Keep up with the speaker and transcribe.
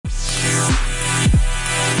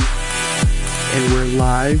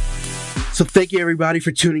live. So thank you everybody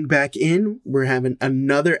for tuning back in. We're having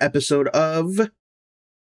another episode of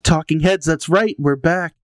Talking Heads. That's right, we're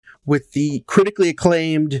back with the critically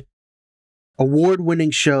acclaimed, award-winning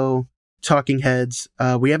show Talking Heads.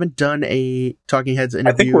 We haven't done a Talking Heads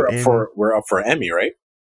interview. I think we're up for an Emmy, right?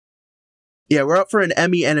 Yeah, we're up for an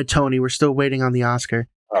Emmy and a Tony. We're still waiting on the Oscar.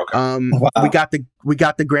 Okay. Wow. We got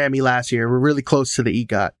the Grammy last year. We're really close to the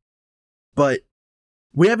EGOT, but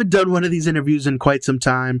we haven't done one of these interviews in quite some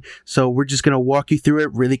time, so we're just going to walk you through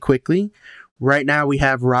it really quickly. Right now we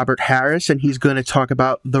have Robert Harris, and he's going to talk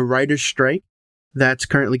about the writer's strike that's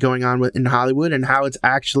currently going on in Hollywood and how it's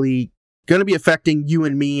actually going to be affecting you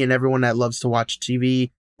and me and everyone that loves to watch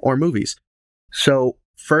TV or movies. So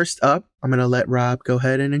first up, I'm going to let Rob go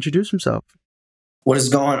ahead and introduce himself. What is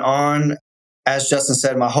going on? As Justin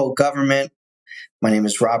said, my whole government. My name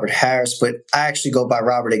is Robert Harris, but I actually go by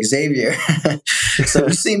Robert Xavier. So if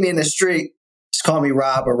you see me in the street, just call me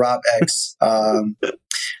Rob or Rob X. I'm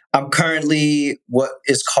currently what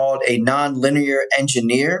is called a nonlinear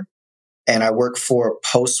engineer, and I work for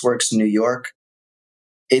Postworks New York.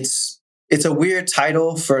 It's a weird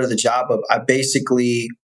title for the job of I build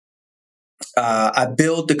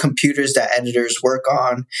the computers that editors work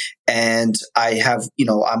on, and I have,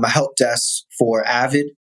 I'm a help desk for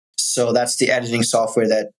Avid. So that's the editing software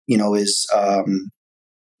that, is the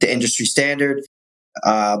industry standard.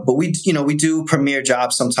 But we do Premiere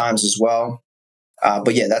jobs sometimes as well.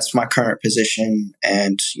 But yeah, that's my current position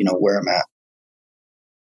and, where I'm at.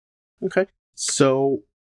 Okay. So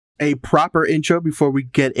a proper intro before we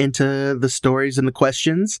get into the stories and the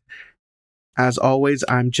questions. As always,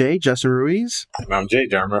 I'm Jay, Justin Ruiz. And I'm Jay,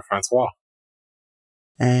 Jeremy Francois.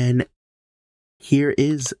 And here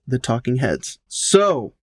is the Talking Heads.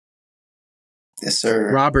 So, yes,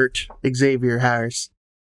 sir. Robert Xavier Harris.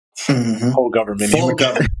 Mm-hmm. Whole government. Full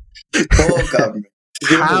government. Full government.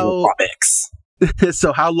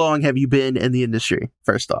 So how long have you been in the industry,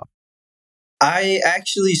 first off? I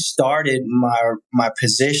actually started my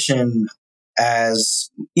position as,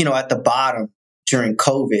 at the bottom during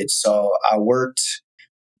COVID. So I worked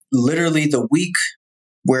literally the week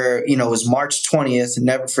where, it was March 20th, and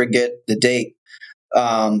never forget the date.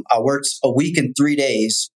 I worked a week and 3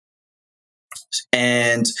 days.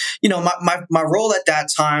 And, my role at that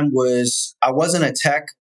time was I wasn't a tech.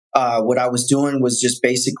 What I was doing was just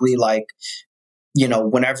basically like,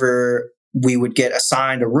 whenever we would get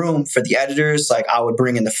assigned a room for the editors, like I would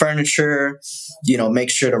bring in the furniture, make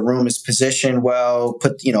sure the room is positioned well,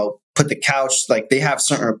 put the couch, like they have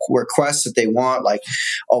certain requests that they want, like,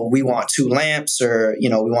 oh, we want 2 lamps, or, we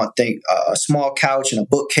want a small couch and a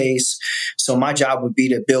bookcase. So my job would be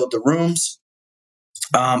to build the rooms.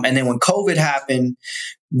 And then when COVID happened,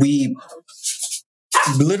 we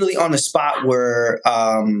literally on the spot were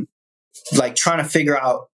like trying to figure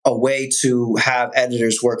out a way to have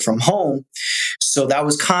editors work from home. So that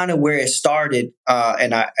was kind of where it started.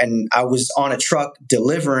 And I was on a truck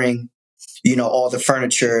delivering, all the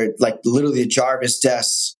furniture, like literally the Jarvis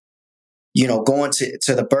desks, going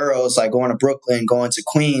to the boroughs, like going to Brooklyn, going to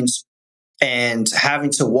Queens, and having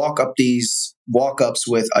to walk up these walk-ups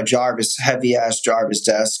with a heavy ass Jarvis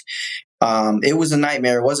desk. It was a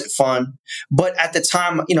nightmare. It wasn't fun. But at the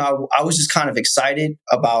time, I was just kind of excited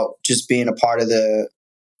about just being a part of the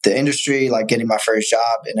industry, like getting my first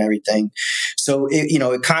job and everything. So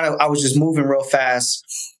I was just moving real fast.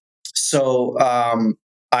 So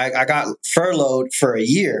I got furloughed for a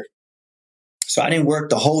year. So I didn't work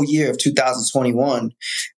the whole year of 2021.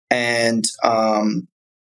 And I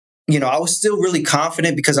was still really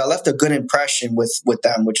confident because I left a good impression with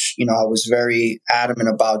them, which, I was very adamant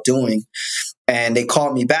about doing. And they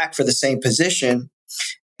called me back for the same position.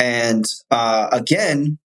 And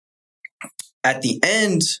again, at the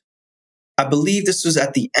end, I believe this was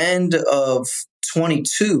at the end of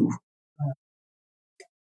 22,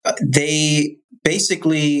 they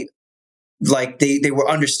basically, like, they were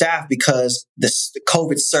understaffed because the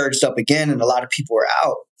COVID surged up again and a lot of people were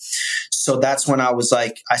out. So that's when I was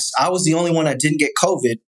like, I was the only one that didn't get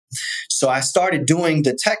COVID. So I started doing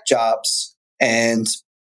the tech jobs, and,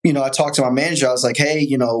 I talked to my manager. I was like, hey,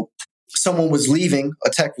 someone was leaving,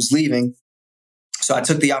 a tech was leaving. So I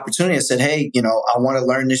took the opportunity and said, hey, I want to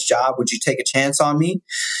learn this job. Would you take a chance on me?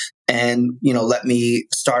 And, let me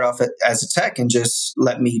start off as a tech and just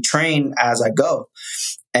let me train as I go.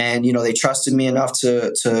 And, they trusted me enough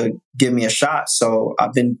to give me a shot. So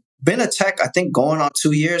I've been a tech, I think, going on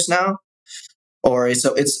 2 years now, or it's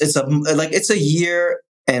a year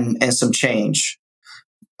and some change.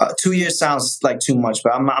 2 years sounds like too much,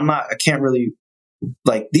 but I can't really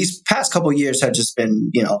like these past couple of years have just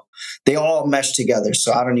been, they all mesh together.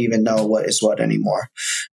 So I don't even know what is what anymore.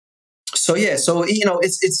 So yeah, so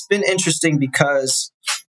it's been interesting because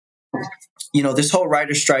this whole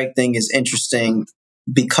writer strike thing is interesting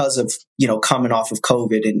because of coming off of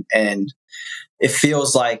COVID, and it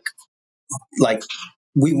feels like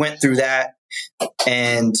we went through that,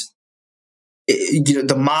 and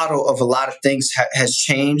the model of a lot of things has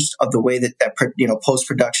changed, of the way that post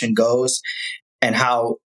production goes, and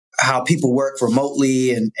how people work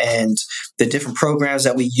remotely, and the different programs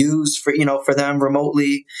that we use for them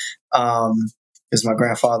remotely. Is my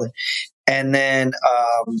grandfather, and then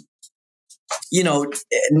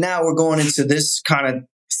now we're going into this kind of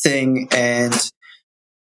thing, and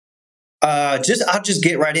I'll just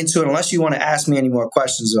get right into it. Unless you want to ask me any more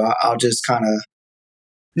questions, I'll just kind of.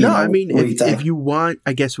 No, I mean, if you want,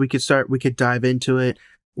 I guess we could dive into it.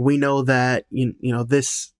 We know that,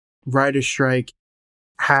 this writer strike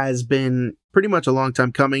has been pretty much a long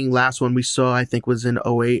time coming. Last one we saw, I think, was in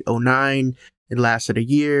 08, 09. It lasted a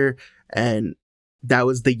year, and that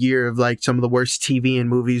was the year of like some of the worst TV and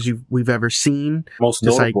movies we've ever seen. Most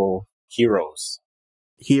notable, Heroes.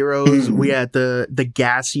 We had the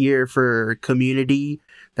gas year for Community.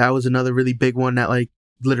 That was another really big one that like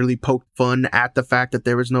literally poked fun at the fact that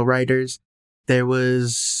there was no writers. There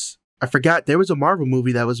was a Marvel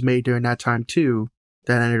movie that was made during that time too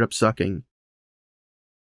that ended up sucking.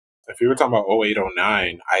 If you were talking about 08,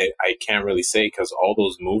 09, I can't really say, because all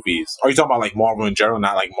those movies. Are you talking about like Marvel in general,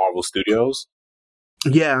 not like Marvel Studios?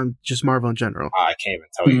 Yeah, just Marvel in general. I can't even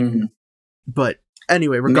tell you. But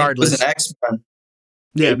anyway, regardless. It was an X-Men.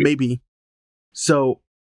 Yeah, maybe. So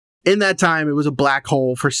in that time, it was a black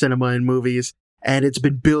hole for cinema and movies, and it's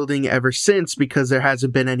been building ever since because there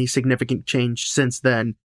hasn't been any significant change since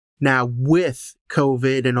then. Now, with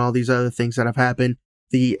COVID and all these other things that have happened,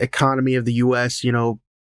 the economy of the U.S.,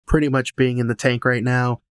 pretty much being in the tank right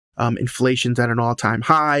now, inflation's at an all-time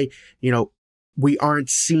high. We aren't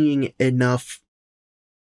seeing enough,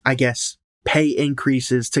 I guess, pay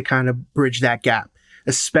increases to kind of bridge that gap,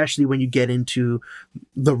 especially when you get into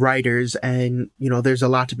the writers. And, there's a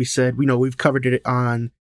lot to be said. We've covered it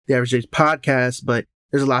on the Average Days podcast, but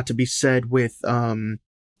there's a lot to be said with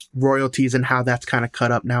royalties and how that's kind of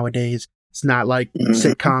cut up nowadays. It's not like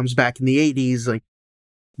sitcoms back in the 80s. Like,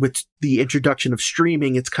 with the introduction of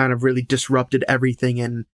streaming, it's kind of really disrupted everything,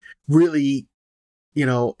 and really,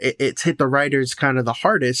 it's hit the writers kind of the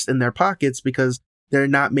hardest in their pockets because they're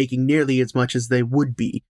not making nearly as much as they would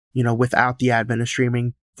be, without the advent of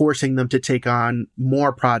streaming, forcing them to take on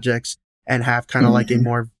more projects and have kind of like a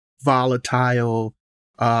more volatile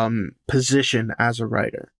position as a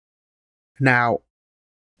writer. Now,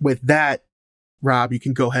 with that, Rob, you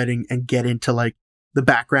can go ahead and get into like the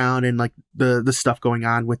background and like the stuff going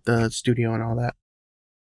on with the studio and all that.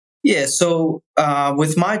 Yeah. So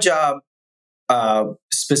with my job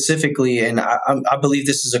specifically, and I believe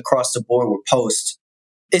this is across the board with Post,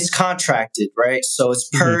 it's contracted, right? So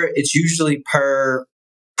it's usually per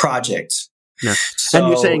project. Yeah. So and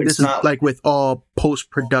you're saying this is not like with all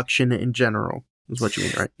post-production in general is what you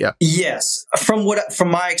mean, right? Yeah. Yes. From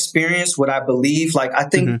my experience, what I believe, like, I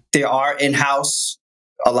think there are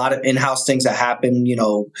a lot of in-house things that happen,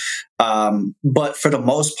 but for the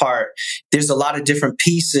most part, there's a lot of different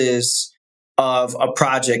pieces of a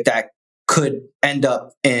project that could end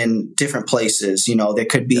up in different places. There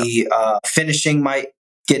could be finishing might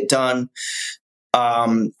get done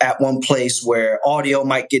at one place, where audio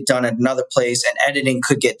might get done at another place, and editing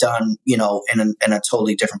could get done, in a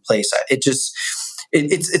totally different place.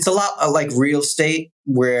 It's a lot like real estate,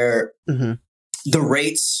 where the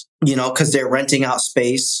rates, because they're renting out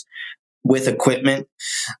space with equipment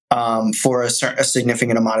for a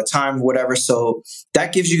significant amount of time, whatever. So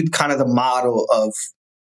that gives you kind of the model of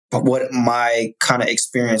what my kind of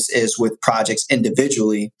experience is with projects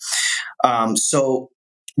individually. So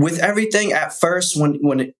with everything at first,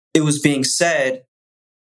 when it was being said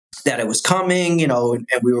that it was coming, and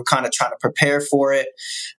we were kind of trying to prepare for it,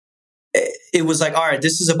 it was like, all right,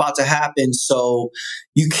 this is about to happen. So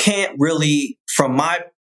you can't really, from my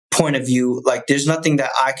point of view, like, there's nothing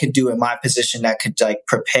that I could do in my position that could like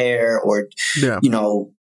prepare or,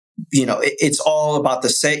 it's all about the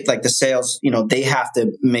sales, they have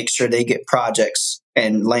to make sure they get projects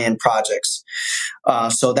and land projects.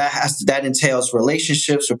 So that entails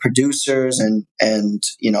relationships with producers and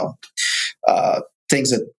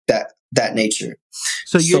things of that nature.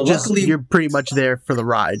 So you're pretty much there for the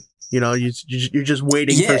ride. You're just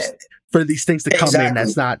waiting for these things to come in.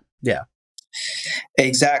 That's not,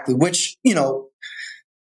 exactly. Which,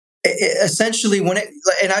 essentially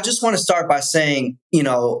and I just want to start by saying,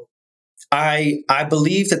 I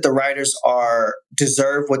believe that the writers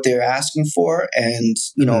deserve what they're asking for, and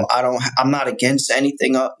I'm not against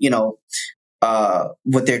anything.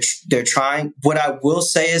 What they're trying. What I will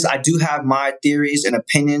say is I do have my theories and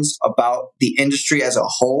opinions about the industry as a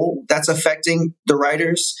whole that's affecting the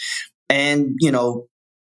writers, and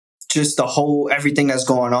just the whole everything that's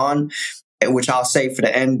going on, which I'll say for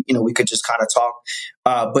the end. We could just kind of talk,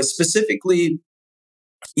 but specifically,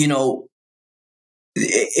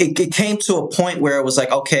 it came to a point where it was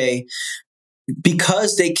like, okay,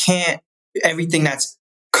 because they can't, everything that's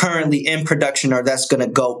currently in production or that's going to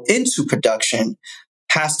go into production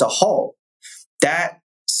has to halt. That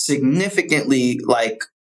significantly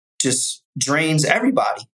just drains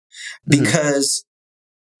everybody, because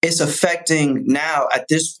it's affecting, now at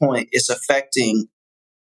this point, it's affecting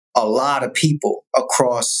a lot of people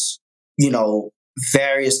across,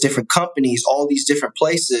 various different companies, all these different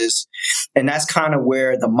places. And that's kind of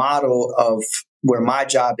where the model of where my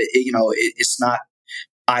job, it's not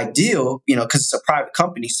ideal, because it's a private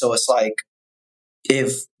company. So it's like,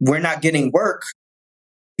 if we're not getting work,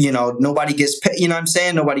 nobody gets paid, what I'm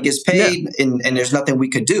saying? Nobody gets paid, and there's nothing we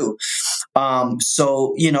could do.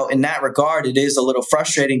 So, in that regard, it is a little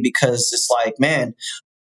frustrating, because it's like, man,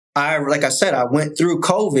 like I said, I went through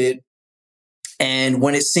COVID, and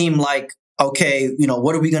when it seemed like, okay,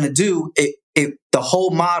 what are we going to do? The whole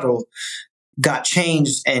model got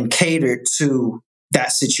changed and catered to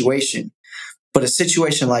that situation. But a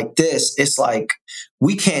situation like this, it's like,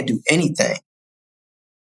 we can't do anything.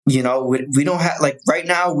 We don't have, like, right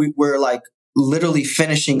now we're like literally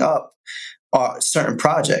finishing up certain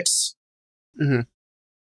projects. Mm-hmm.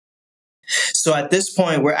 So at this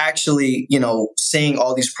point, we're actually, seeing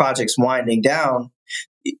all these projects winding down.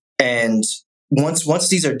 And once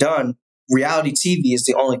these are done, reality TV is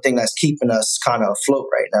the only thing that's keeping us kind of afloat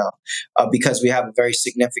right now, because we have a very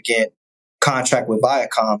significant contract with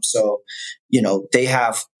Viacom. So, they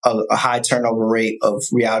have a high turnover rate of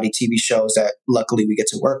reality TV shows that luckily we get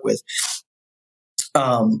to work with.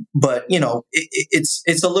 But,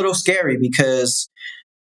 it's a little scary, because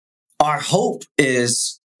our hope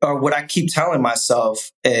is, or what I keep telling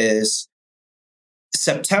myself is,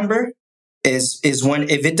 September is when,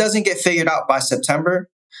 if it doesn't get figured out by September,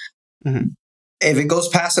 if it goes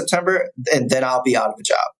past September, then I'll be out of a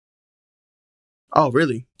job. Oh,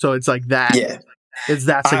 really? So it's like that? Yeah. It's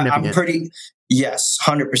that significant? Yes,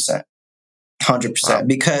 100%. 100%.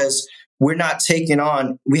 Because we're not taking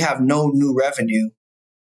on, we have no new revenue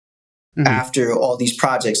after all these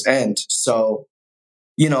projects end. So,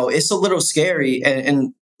 it's a little scary.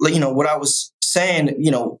 And what I was saying,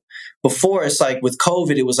 before, it's like with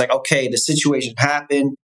COVID, it was like, okay, the situation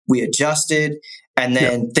happened, we adjusted, and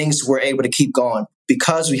then things were able to keep going.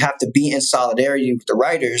 Because we have to be in solidarity with the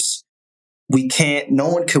writers, no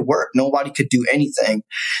one could work, nobody could do anything.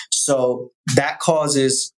 So that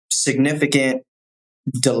causes significant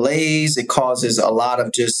delays. It causes a lot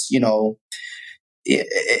of just,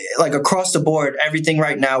 like across the board, everything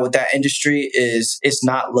right now with that industry is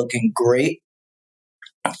not looking great.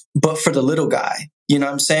 But for the little guy, you know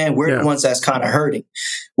what I'm saying? We're the ones that's kind of hurting,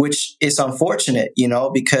 which is unfortunate,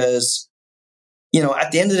 because,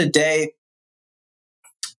 at the end of the day,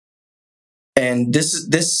 and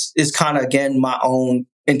this is kind of, again, my own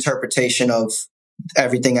interpretation of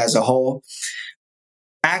everything as a whole.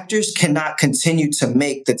 Actors cannot continue to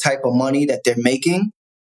make the type of money that they're making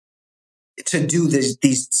to do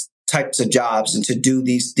these types of jobs and to do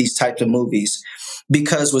these types of movies.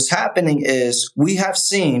 Because what's happening is, we have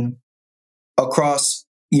seen across,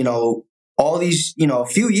 all these, a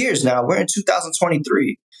few years now, we're in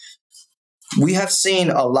 2023. We have seen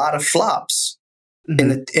a lot of flops in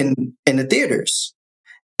the theaters,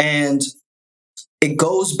 and it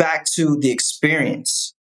goes back to the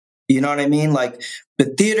experience. You know what I mean? Like,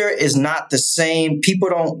 the theater is not the same.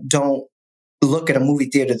 People don't look at a movie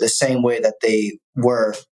theater the same way that they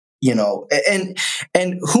were, and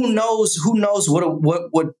who knows what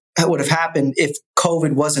would have happened if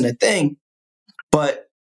COVID wasn't a thing. But,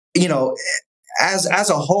 as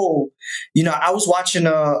a whole, I was watching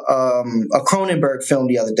a Cronenberg film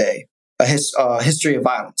the other day, a History of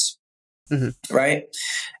Violence, right?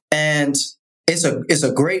 And it's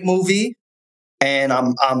a great movie, and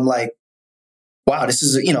I'm like, wow, this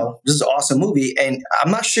is an awesome movie. And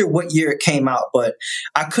I'm not sure what year it came out, but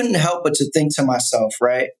I couldn't help but to think to myself,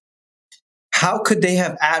 right? How could they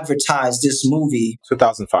have advertised this movie?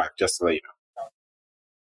 2005, just to let you know.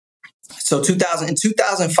 So in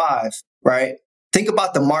 2005, right? Think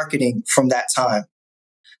about the marketing from that time.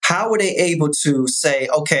 How were they able to say,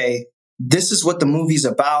 okay, this is what the movie's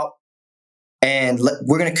about. and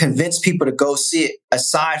we're going to convince people to go see it,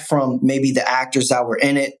 aside from maybe the actors that were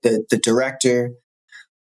in it, the director.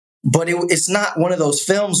 But it's not one of those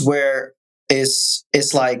films where it's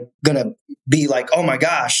like going to be like, oh my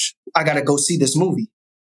gosh, I got to go see this movie.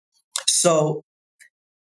 So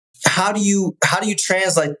how do you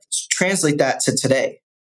translate that to today?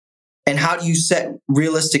 And how do you set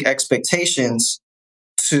realistic expectations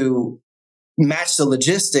to match the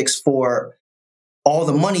logistics for all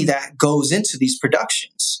the money that goes into these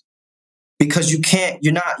productions? Because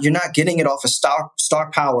you're not getting it off of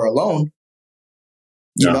star power alone.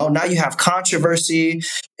 You know, now you have controversy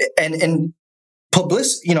and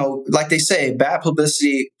publicity, you know, like they say, bad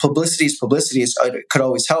publicity could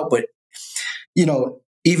always help. But, you know,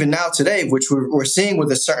 even now today, which we're seeing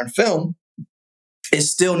with a certain film,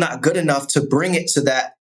 is still not good enough to bring it to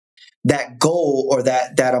that goal or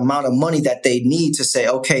that amount of money that they need to say,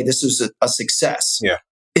 okay, this is a success. Yeah.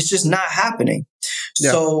 It's just not happening.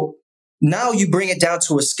 Yeah. So now you bring it down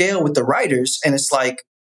to a scale with the writers, and it's like,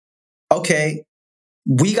 okay,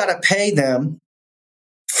 we got to pay them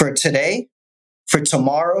for today, for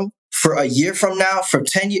tomorrow, for a year from now, for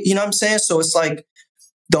 10 years. You know what I'm saying? So it's like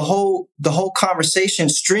the whole conversation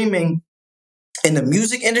streaming in the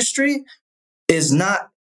music industry is not,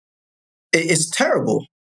 it's terrible.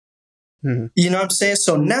 Mm-hmm. You know what I'm saying?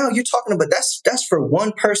 So now you're talking about that's for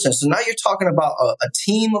one person. So now you're talking about a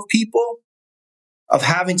team of people, of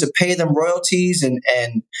having to pay them royalties,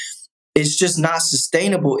 and it's just not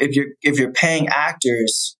sustainable if you're paying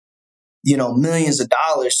actors, you know, millions of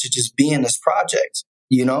dollars to just be in this project,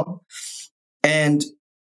 you know? And,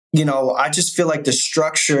 you know, I just feel like the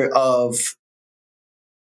structure of,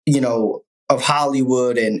 you know, of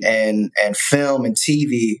Hollywood and film and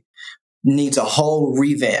TV needs a whole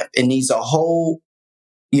revamp. It needs a whole,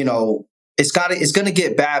 you know, it's going to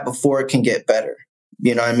get bad before it can get better.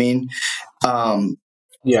 You know what I mean?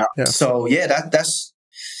 Yeah. So yeah, that's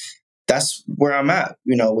where I'm at,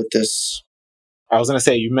 you know, with this. I was going to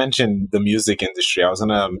say, you mentioned the music industry.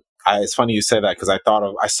 It's funny you said that, because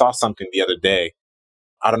I saw something the other day.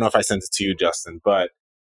 I don't know if I sent it to you, Justin, but,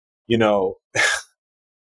 you know,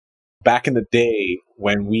 back in the day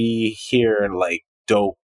when we hear like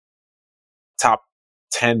dope top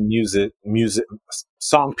 10 music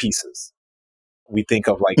song pieces, we think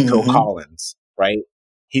of like Phil Collins, right?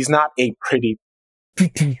 He's not a pretty,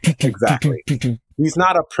 exactly. He's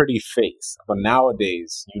not a pretty face, but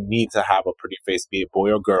nowadays you need to have a pretty face, be it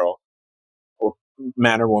boy or girl, or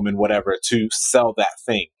man or woman, whatever, to sell that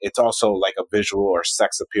thing. It's also like a visual or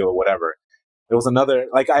sex appeal or whatever. There was another,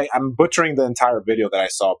 like, I'm butchering the entire video that I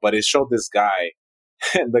saw, but it showed this guy,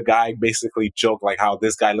 and the guy basically joked like how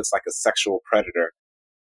this guy looks like a sexual predator,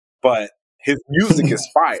 but his music is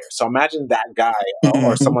fire. So imagine that guy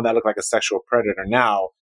or someone that looked like a sexual predator now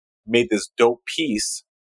made this dope piece,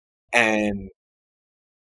 and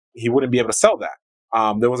he wouldn't be able to sell that.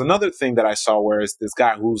 There was another thing that I saw where it's this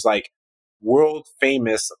guy who's like world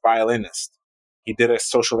famous violinist. He did a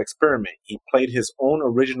social experiment. He played his own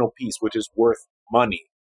original piece, which is worth money,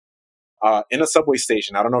 in a subway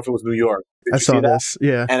station. I don't know if it was New York. I saw this,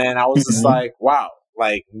 yeah. And then I was just like, wow,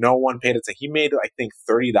 like no one paid attention. He made, I think,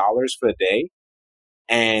 $30 for the day.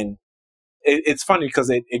 And it's funny because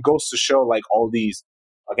it goes to show like all these,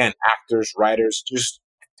 again, actors, writers, just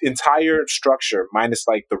entire structure, minus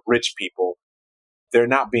like the rich people, they're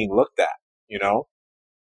not being looked at, you know?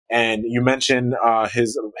 And you mentioned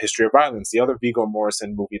his History of Violence, the other Viggo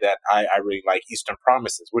Morrison movie that I really like, Eastern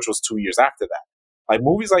Promises, which was 2 years after that. Like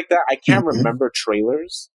movies like that, I can't remember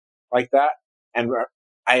trailers like that. And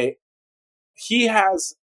he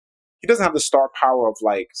doesn't have the star power of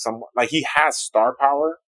like he has star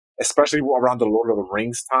power, especially around the Lord of the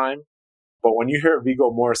Rings time. But when you hear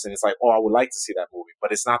Viggo Morrison, it's like, oh, I would like to see that movie,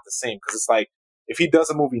 but it's not the same, because it's like if he does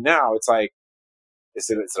a movie now, it's like, is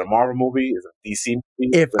it a Marvel movie? Is it a DC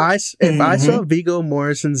movie? If I saw Viggo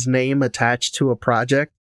Morrison's name attached to a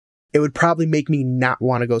project, it would probably make me not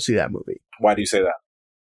want to go see that movie. Why do you say that?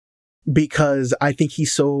 Because I think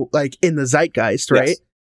he's so, like, in the zeitgeist, right? Yes.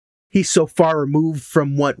 He's so far removed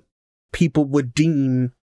from what people would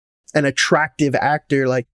deem an attractive actor,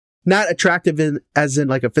 like not attractive as in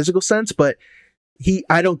like a physical sense, but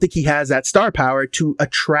I don't think he has that star power to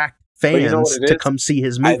attract fans to come see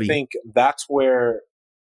his movie. I think that's where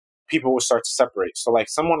people will start to separate. So like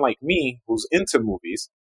someone like me who's into movies,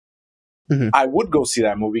 I would go see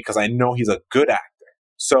that movie because I know he's a good actor.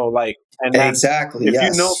 So like, and exactly, if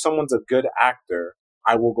you know someone's a good actor,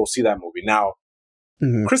 I will go see that movie. Now,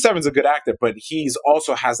 Chris Evans is a good actor, but he's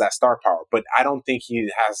also has that star power. But I don't think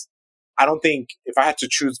if I had to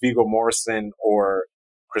choose Viggo Morrison or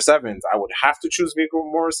Chris Evans, I would have to choose Viggo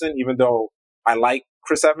Morrison, even though I like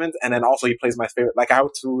Chris Evans, and then also he plays my favorite. Like I have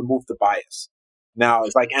to remove the bias. Now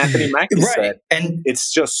it's like Anthony Mackie Right. said, And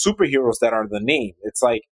it's just superheroes that are the name. It's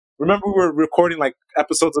like, remember we were recording like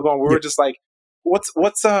episodes ago, and we were just like,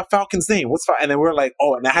 what's Falcon's name? And then we were like,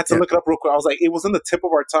 oh, and I had to look it up real quick. I was like, it was on the tip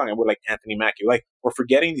of our tongue, and we're like, Anthony Mackie. Like we're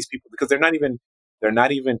forgetting these people because they're not even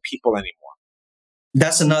people anymore.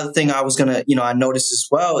 that's another thing I was gonna, I noticed as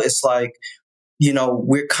well. It's like,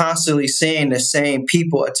 we're constantly seeing the same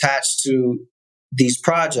people attached to these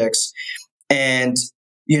projects. And,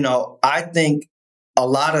 I think a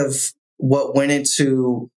lot of what went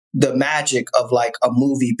into the magic of like a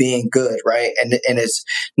movie being good, right? And it's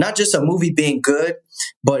not just a movie being good,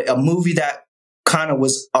 but a movie that kind of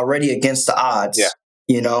was already against the odds. Yeah.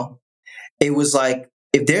 It was like,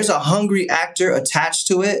 if there's a hungry actor attached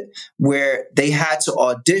to it where they had to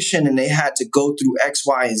audition and they had to go through X,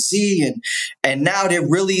 Y, and Z, and now they're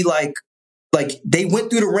really like they went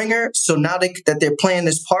through the ringer. So now that they're playing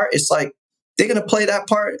this part, it's like they're gonna play that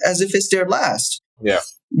part as if it's their last. Yeah.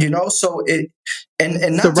 So it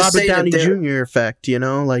and not the to Robert say Downey that Jr. effect,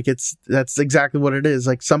 like that's exactly what it is.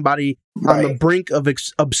 Like somebody on the brink of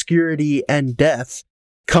obscurity and death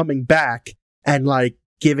coming back and like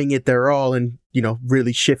giving it their all and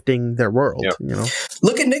really shifting their world. Yep.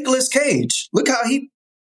 Look at Nicolas Cage. Look how he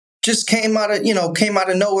just came out of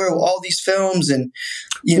nowhere with all these films, and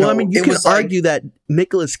you can argue that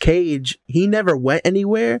Nicolas Cage, he never went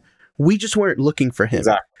anywhere. We just weren't looking for him.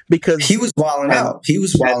 Exactly. Because he was wilding out.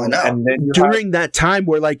 And then during that time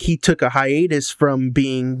where like he took a hiatus from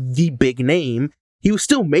being the big name, he was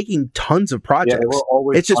still making tons of projects. Yeah, they were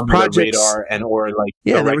always it's just on projects, the radar or like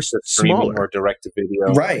they were streaming smaller or direct to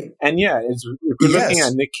video. Right. And if you're looking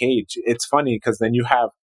at Nick Cage, it's funny because then you have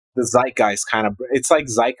the zeitgeist it's like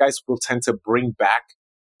zeitgeist will tend to bring back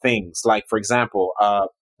things. Like, for example,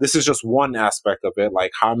 this is just one aspect of it,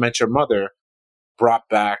 like How I Met Your Mother brought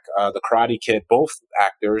back the Karate Kid, both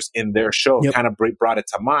actors in their show, kind of brought it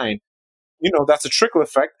to mind. That's a trickle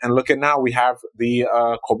effect. And look at now, we have the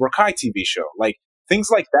Cobra Kai TV show. Like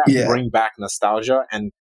things like that bring back nostalgia.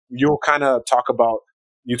 And you'll kind of talked about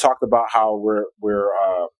how we're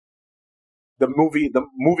the movie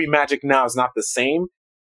magic now is not the same.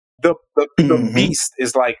 The beast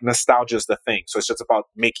is like nostalgia is the thing. So it's just about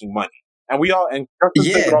making money. And we all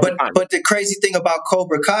but the crazy thing about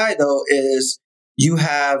Cobra Kai though is you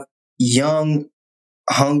have young,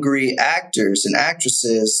 hungry actors and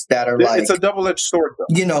actresses that are it's a double-edged sword, though.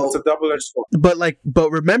 It's a double-edged sword.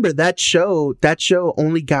 But remember that show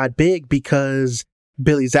only got big because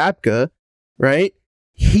Billy Zabka, right?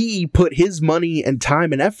 He put his money and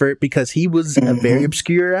time and effort because he was a very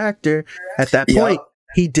obscure actor at that point.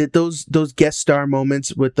 He did those guest star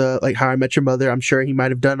moments with like How I Met Your Mother. I'm sure he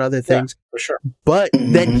might have done other things. For sure. But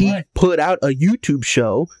then he put out a YouTube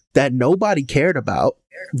show that nobody cared about.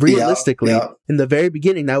 Realistically, in the very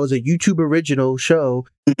beginning, that was a YouTube original show.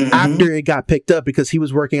 After it got picked up, because he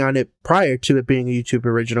was working on it prior to it being a YouTube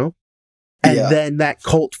original. And then that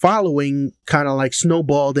cult following kind of like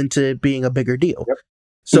snowballed into it being a bigger deal. Yep.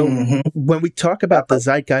 So when we talk about the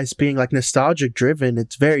zeitgeist being like nostalgic driven,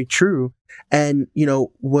 it's very true. And,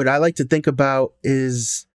 what I like to think about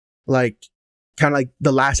is like kind of like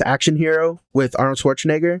The Last Action Hero with Arnold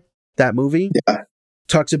Schwarzenegger, that movie. Yeah.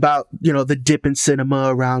 Talks about, the dip in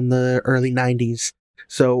cinema around the early 90s.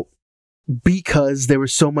 So because there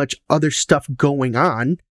was so much other stuff going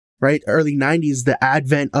on, right? Early 90s, the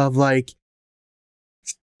advent of like,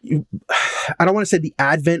 I don't want to say the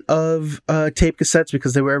advent of tape cassettes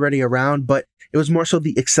because they were already around, but it was more so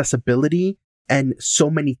the accessibility and so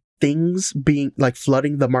many things being like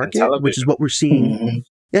flooding the market, which is what we're seeing.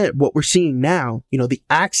 Yeah, what we're seeing now, the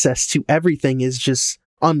access to everything is just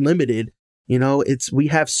unlimited. We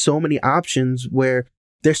have so many options where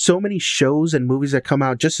there's so many shows and movies that come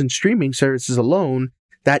out just in streaming services alone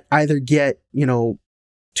that either get,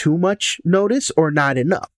 too much notice or not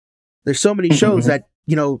enough. There's so many shows that,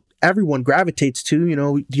 everyone gravitates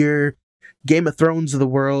to, your Game of Thrones of the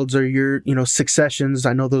worlds or your, Successions.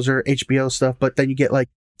 I know those are HBO stuff, but then you get like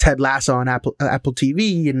Ted Lasso on Apple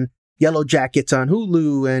TV and Yellow Jackets on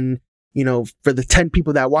Hulu. And, for the 10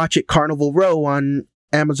 people that watch it, Carnival Row on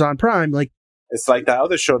Amazon Prime. Like, it's like that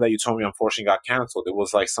other show that you told me unfortunately got canceled. It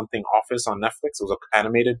was like something Office on Netflix. It was an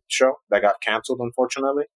animated show that got canceled,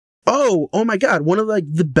 unfortunately. Oh my God. One of like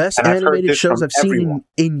the best animated shows I've seen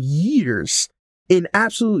in years. In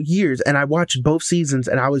absolute years. And I watched both seasons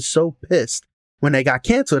and I was so pissed when they got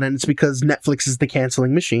canceled. And it's because Netflix is the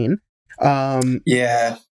canceling machine.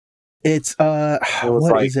 It's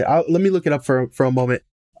what is it? Let me look it up for a moment.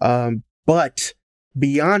 But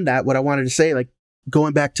beyond that, what I wanted to say, like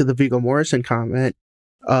going back to the Viggo Mortensen comment,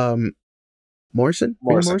 Morrison,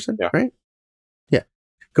 yeah. right? Yeah.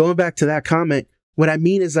 Going back to that comment, what I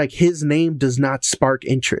mean is like his name does not spark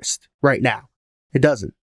interest right now. It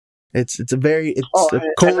doesn't. It's a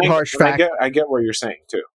cold, harsh fact. I get what you're saying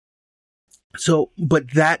too. So,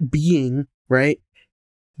 but that being right,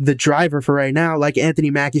 the driver for right now, like Anthony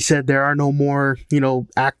Mackie said, there are no more,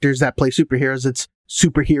 actors that play superheroes. It's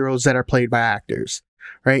superheroes that are played by actors,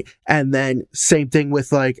 right? And then same thing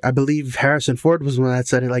with like, I believe Harrison Ford was the one that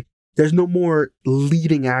said it, like, there's no more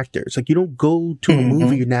leading actors. Like, you don't go to a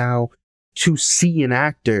movie now to see an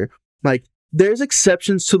actor. Like, there's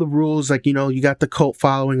exceptions to the rules. Like, you got the cult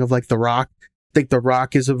following of like The Rock. I think The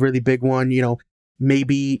Rock is a really big one.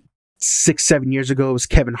 Maybe 6-7 years ago it was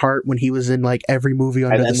Kevin Hart when he was in like every movie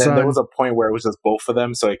under the sun. And then there was a point where it was just both of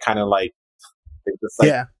them, so it kind of like they just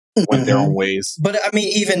like went their own ways. But I mean,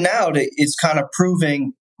 even now it's kind of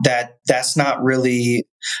proving that that's not really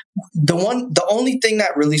the only thing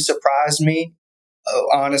that really surprised me,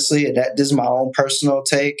 honestly, and this is my own personal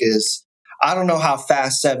take, is I don't know how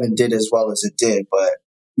Fast 7 did as well as it did, but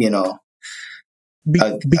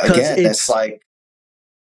because again, it's like,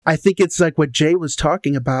 I think it's like what Jay was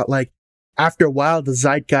talking about. Like, after a while, the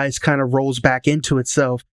zeitgeist kind of rolls back into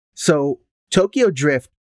itself. So Tokyo Drift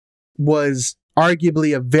was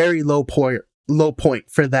arguably a very low point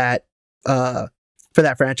for that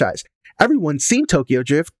franchise. Everyone's seen Tokyo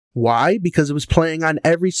Drift. Why? Because it was playing on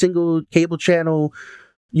every single cable channel,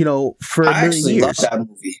 for a million years. I love that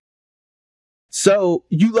movie. So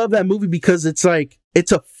you love that movie because it's like,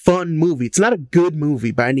 it's a fun movie. It's not a good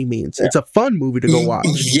movie by any means. Yeah. It's a fun movie to go watch.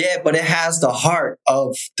 Yeah, but it has the heart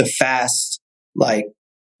of the Fast, like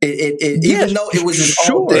even though it was his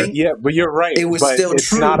own thing. Yeah, but you're right. It was still it's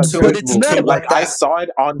true not a to good it. Movie. Not like that. I saw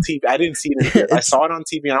it on TV. I didn't see it in theater. I saw it on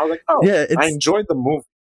TV and I was like, oh, yeah, I enjoyed the movie,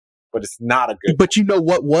 but it's not a good But movie. You know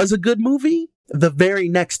what was a good movie? The very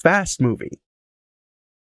next Fast movie.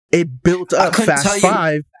 It built up Fast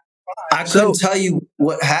 5. I couldn't tell you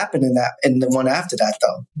what happened in the one after that,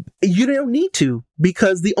 though. You don't need to,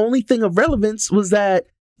 because the only thing of relevance was that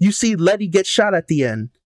you see Letty get shot at the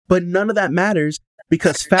end. But none of that matters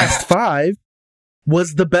because Fast 5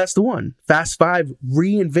 was the best one. Fast 5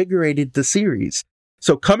 reinvigorated the series.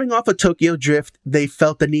 So coming off of Tokyo Drift, they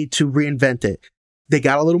felt the need to reinvent it. They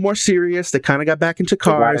got a little more serious. They kind of got back into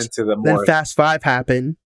cars. Then Fast 5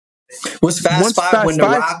 happened. Was Fast 5 when The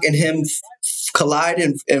Rock and him collide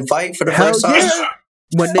and fight for the first time? Yeah.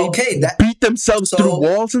 When they beat themselves through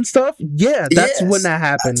walls and stuff? Yeah, that's when that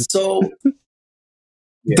happened.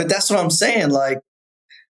 But that's what I'm saying. Like,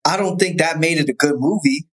 I don't think that made it a good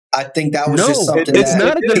movie. I think that was just something it's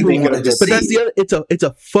not a good movie. But that's the other. It's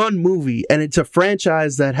a fun movie, and it's a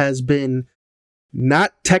franchise that has been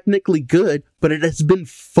not technically good, but it has been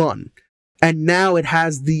fun. And now it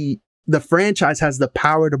has the franchise has the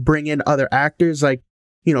power to bring in other actors like,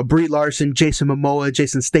 Brie Larson, Jason Momoa,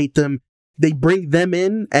 Jason Statham. They bring them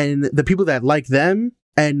in and the people that like them,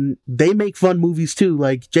 and they make fun movies too.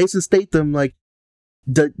 Like Jason Statham, like,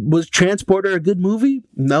 was Transporter a good movie?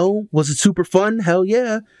 No. Was it super fun? Hell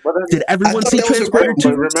yeah. Did everyone see Transporter 2?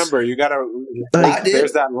 But remember, you gotta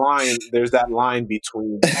there's that line. There's that line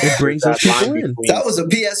between. It brings those people in. That was a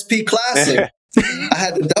PSP classic. I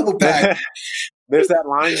had the double pack. There's that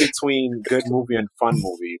line between good movie and fun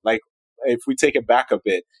movie. Like, if we take it back a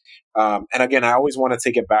bit, and again, I always want to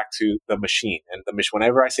take it back to The Machine. And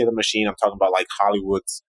whenever I say The Machine, I'm talking about like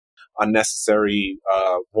Hollywood's unnecessary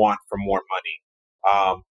want for more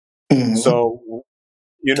money. So,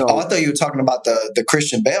 Oh, I thought you were talking about the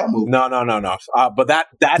Christian Bale movie. No. But that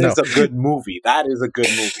is a good movie. That is a good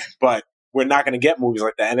movie. But we're not going to get movies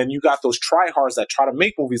like that. And then you got those tryhards that try to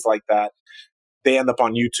make movies like that. They end up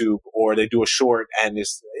on YouTube or they do a short, and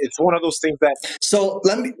it's one of those things that. So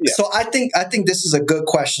So I think this is a good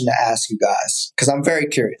question to ask you guys, because I'm very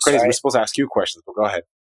curious. Crazy, right? We're supposed to ask you questions, but go ahead.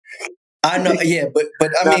 I know, yeah, but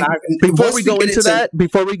I mean, before we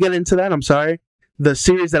get into that, I'm sorry. The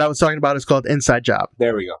series that I was talking about is called Inside Job.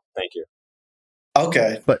 There we go. Thank you.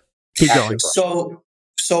 Okay, but keep going. So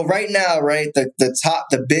right now, right,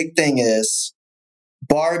 the big thing is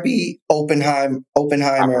Barbie,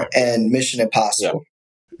 Oppenheimer, and Mission Impossible,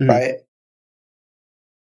 right?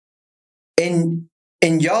 In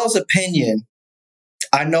y'all's opinion,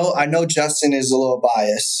 I know Justin is a little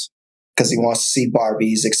biased because he wants to see Barbie.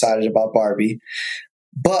 He's excited about Barbie,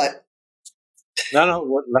 but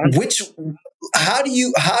how do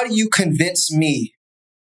you convince me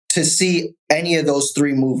to see any of those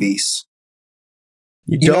three movies?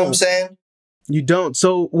 You know what I'm saying? You don't.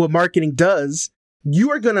 So what marketing does,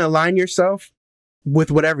 you are going to align yourself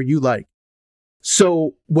with whatever you like.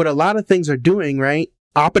 So what a lot of things are doing, right?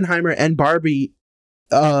 Oppenheimer and Barbie,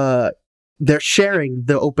 they're sharing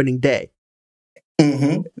the opening day.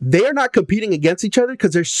 Mm-hmm. They are not competing against each other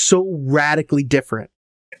because they're so radically different.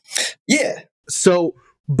 Yeah. So,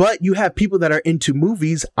 but you have people that are into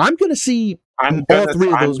movies. I'm going to see all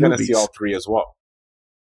three of those I'm gonna movies. see all three as well.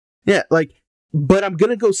 Yeah, like, but I'm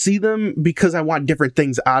going to go see them because I want different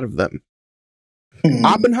things out of them. Mhm.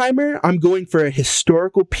 Oppenheimer, I'm going for a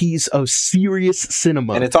historical piece of serious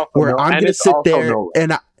cinema, And it's also where I'm going to sit there Nolan.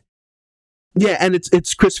 and and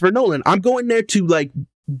it's Christopher Nolan. I'm going there to like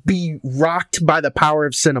be rocked by the power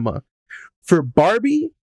of cinema. For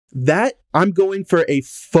Barbie, that I'm going for a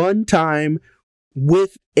fun time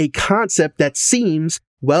with a concept that seems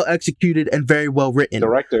well executed and very well written.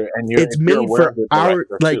 Director, and It's made for our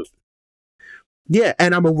like. too. Yeah,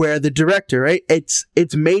 and I'm aware of the director, right? It's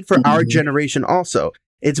made for our generation also.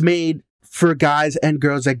 It's made for guys and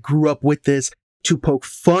girls that grew up with this to poke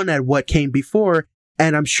fun at what came before,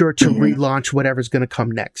 and I'm sure to relaunch whatever's going to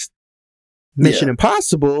come next. Mission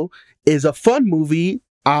Impossible is a fun movie,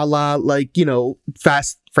 a la, like, you know,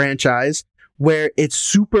 Fast franchise, where it's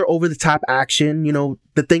super over the top action. You know,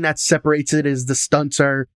 the thing that separates it is the stunts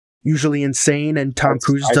are usually insane, and Tom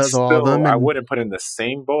Cruise does all of them. I And wouldn't put in the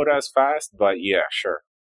same boat as Fast, but yeah, sure.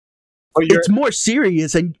 But it's more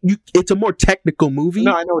serious, and it's a more technical movie.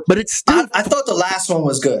 No, I know, but it's still. I thought the last one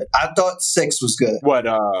was good. I thought 6 was good. What?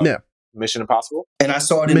 Yeah. Mission Impossible. And I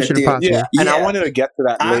saw it in Mission the theater. Impossible. Yeah, and I wanted to get to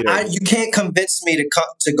that later. You can't convince me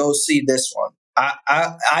to go see this one.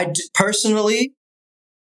 Personally,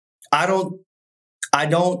 I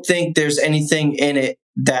don't think there's anything in it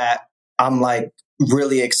that I'm like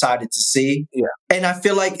really excited to see. Yeah. And I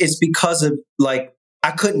feel like it's because of like,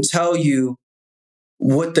 I couldn't tell you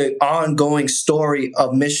what the ongoing story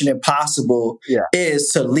of Mission Impossible is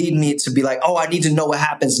to lead me to be like, oh, I need to know what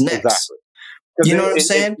happens next. Exactly. You know what I'm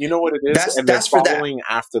saying? You know what it is? That's for that. Following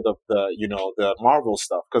after the Marvel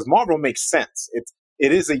stuff, because Marvel makes sense.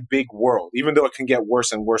 It is a big world, even though it can get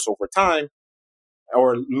worse and worse over time,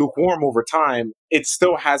 or lukewarm over time. It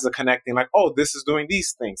still has a connecting, like, oh, this is doing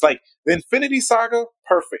these things. Like the Infinity Saga,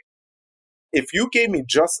 perfect. If you gave me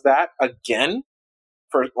just that again,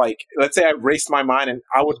 for like, let's say I raced my mind, and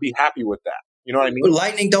I would be happy with that. You know what I mean?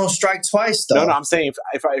 Lightning don't strike twice, though. No, I'm saying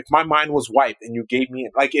if my mind was wiped and you gave me,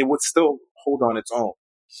 like, it would still hold on its own.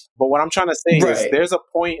 But what I'm trying to say is there's a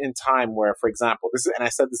point in time where, for example, and I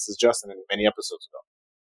said this is Justin in many episodes ago,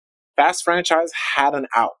 Fast franchise had an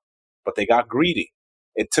out, but they got greedy.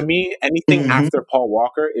 To me, anything after Paul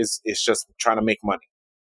Walker is just trying to make money.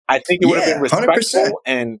 I think it would have been respectful. 100%.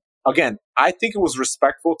 And again, I think it was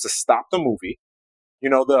respectful to stop the movie. You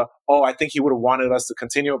know, I think he would have wanted us to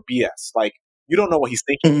continue. BS. Like, you don't know what he's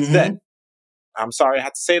thinking. He's dead. I'm sorry I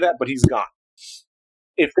had to say that, but he's gone.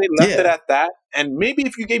 If they left it at that, and maybe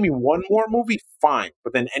if you gave me one more movie, fine.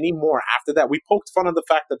 But then any more after that, we poked fun of the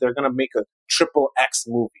fact that they're going to make a triple X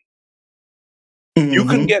movie. You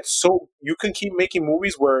can keep making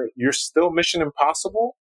movies where you're still Mission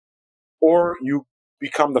Impossible, or you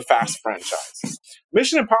become the Fast franchise.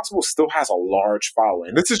 Mission Impossible still has a large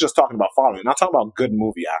following. This is just talking about following, not talking about good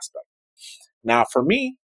movie aspect. Now, for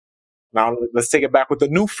me, let's take it back with the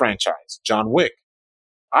new franchise, John Wick.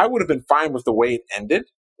 I would have been fine with the way it ended.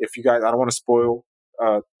 If you guys, I don't want to spoil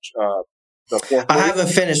the fourth. I haven't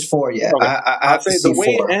finished 4 yet. Okay. I have to see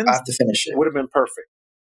 4. I have to finish it. Would have been perfect.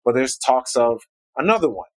 But there's talks of another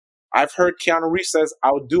one. I've heard Keanu Reeves says,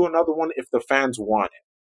 I would do another one if the fans want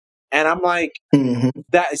it. And I'm like,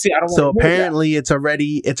 that. See, I don't. So apparently, it's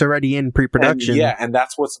already in pre-production. And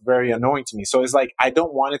that's what's very annoying to me. So it's like, I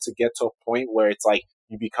don't want it to get to a point where it's like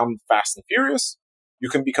you become Fast and Furious. You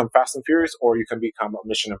can become Fast and Furious, or you can become a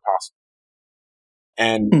Mission Impossible.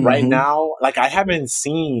 And right now, like, I haven't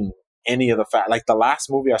seen any of the like, the last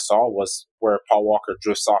movie I saw was where Paul Walker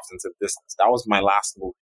drifts off into the distance. That was my last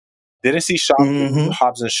movie. Didn't see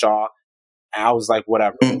Hobbs and Shaw. And I was like,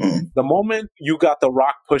 whatever. The moment you got The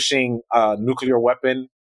Rock pushing a nuclear weapon,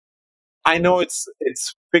 I know it's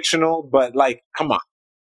fictional, but like, come on.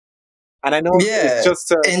 And I know it's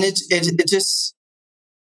just and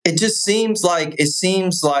it just seems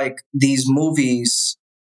like these movies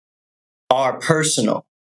are personal,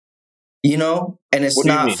 you know, and it's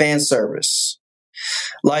not fan service.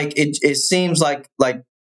 Like it seems like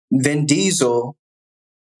Vin Diesel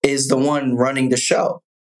is the one running the show.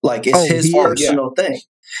 Like it's his personal thing.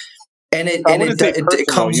 And it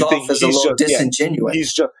comes off as a little disingenuous.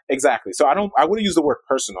 He's just exactly. So I wouldn't use the word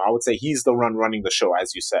personal. I would say he's the one running the show,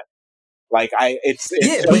 as you said. Like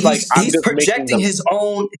but like he's projecting his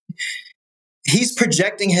own. He's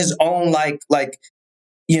projecting his own like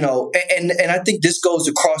you know, and I think this goes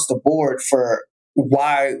across the board for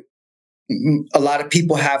why a lot of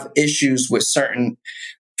people have issues with certain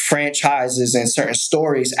franchises and certain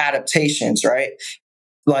stories, adaptations, right?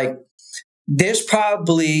 Like there's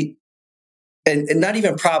probably, and not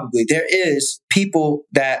even probably, there is people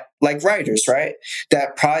that like writers, right?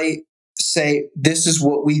 That probably say, this is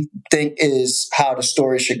what we think is how the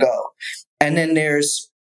story should go. And then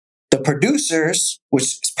there's the producers, which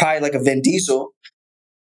is probably like a Vin Diesel,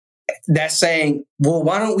 that's saying, well,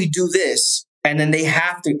 why don't we do this? And then they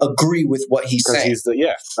have to agree with what he's saying. He's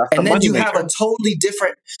that's and the then you maker. have a totally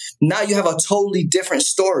different, now you have a totally different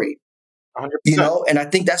story. 100%. You know, and I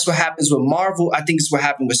think that's what happens with Marvel. I think it's what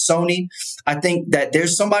happened with Sony. I think that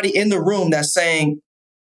there's somebody in the room that's saying,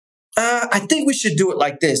 I think we should do it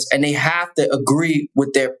like this. And they have to agree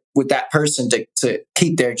with that person to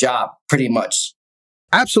keep their job, pretty much.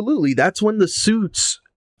 Absolutely. That's when the suits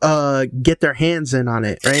get their hands in on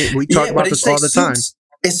it, right? We talk about this all the time.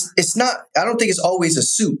 It's not, I don't think it's always a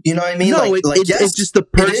suit. You know what I mean? No, yes, it's just the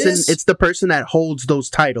person, it's the person that holds those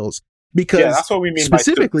titles. Because that's what we mean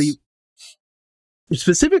specifically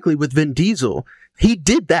with Vin Diesel, he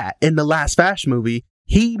did that in the last Flash movie.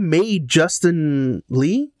 He made Justin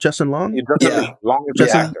Long? Justin Lee. Long is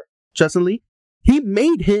the actor. Justin Lee. He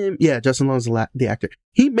made him, Justin Long's the actor.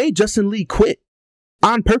 He made Justin Lee quit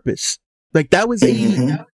on purpose. Like that was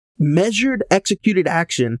a measured, executed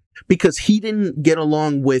action because he didn't get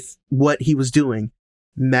along with what he was doing.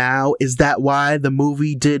 Now, is that why the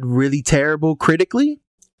movie did really terrible critically?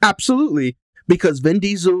 Absolutely. Because Vin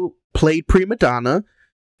Diesel played prima donna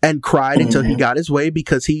and cried until he got his way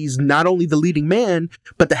because he's not only the leading man,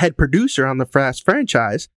 but the head producer on the Fast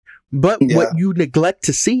franchise. But what you neglect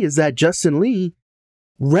to see is that Justin Lee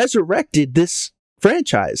resurrected this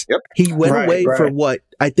franchise. Yep. He went away for what,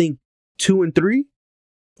 I think 2 and 3,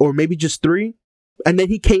 or maybe just 3. And then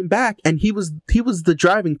he came back and he was the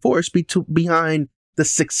driving force behind the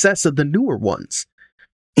success of the newer ones.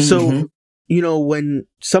 So, you know, when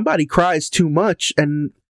somebody cries too much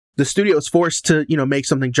and the studio is forced to, you know, make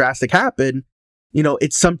something drastic happen, you know,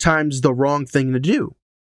 it's sometimes the wrong thing to do.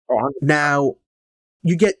 Now,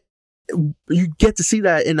 you get to see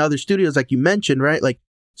that in other studios, like you mentioned, right? Like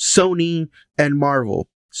Sony and Marvel.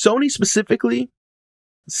 Sony specifically,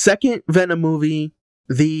 second Venom movie,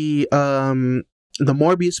 the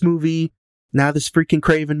Morbius movie, now this freaking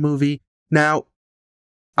Craven movie. Now,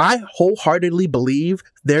 I wholeheartedly believe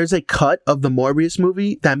there's a cut of the Morbius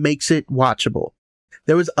movie that makes it watchable.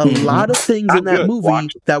 There was a lot of things in that movie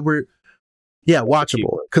that were,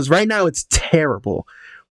 watchable. Because right now it's terrible.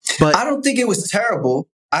 But I don't think it was terrible.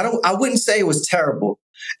 I wouldn't say it was terrible.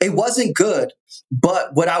 It wasn't good.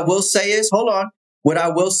 But what I will say is, what I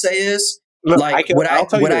will say is, look, like what I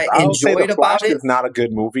enjoyed about it. It's not a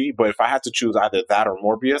good movie, but if I had to choose either that or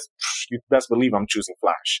Morbius, you best believe I'm choosing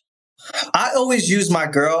Flash. I always use my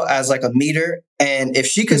girl as like a meter, and if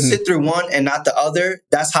she could sit through one and not the other,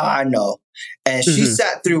 that's how I know. And she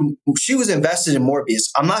sat through, she was invested in Morbius.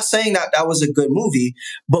 I'm not saying that was a good movie,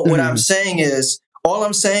 but what I'm saying is, all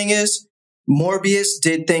I'm saying is Morbius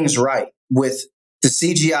did things right with the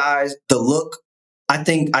CGI, the look. I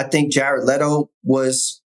think Jared Leto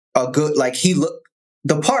was a good, like he looked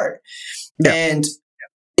the part. Yeah. And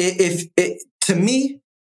if to me,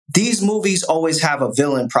 these movies always have a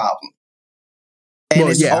villain problem. And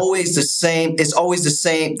it's always the same. It's always the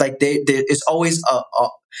same. Like it's always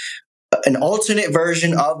an alternate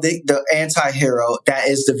version of the anti-hero that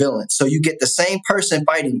is the villain. So you get the same person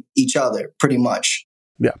fighting each other pretty much.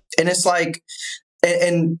 Yeah. And it's like,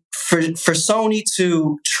 and for Sony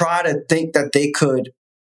to try to think that they could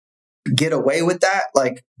get away with that,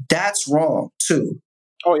 like that's wrong too.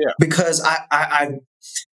 Oh yeah. Because I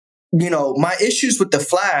you know, my issues with the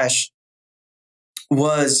Flash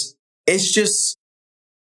was, it's just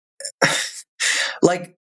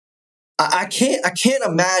like I can't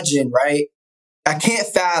imagine, right? I can't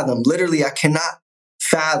fathom, literally I cannot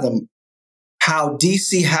fathom how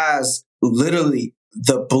DC has literally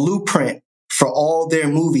the blueprint for all their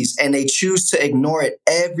movies and they choose to ignore it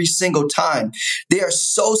every single time. They are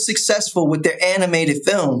so successful with their animated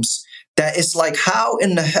films that it's like, how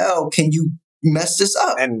in the hell can you mess this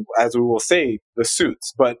up? And as we will say, the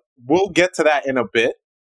suits, but we'll get to that in a bit.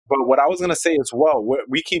 But what I was going to say as well,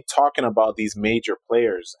 we keep talking about these major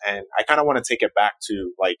players, and I kind of want to take it back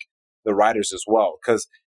to like the writers as well, because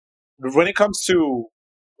when it comes to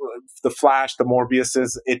the Flash, the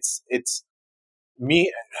Morbiuses, it's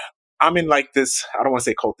me. I'm in like this, I don't want to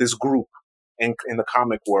say cult, this group in the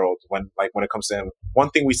comic world when it comes to them. One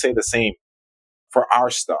thing we say the same for our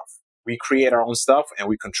stuff, we create our own stuff and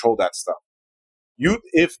we control that stuff.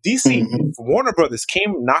 If DC, if Warner Brothers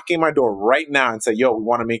came knocking my door right now and said, "Yo, we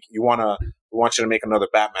want you to make another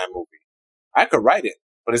Batman movie," I could write it,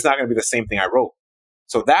 but it's not going to be the same thing I wrote.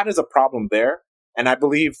 So that is a problem there. And I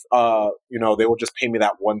believe, they will just pay me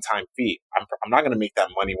that one-time fee. I'm not going to make that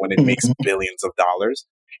money when it makes billions of dollars.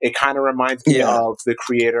 It kind of reminds me of the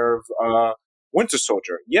creator of Winter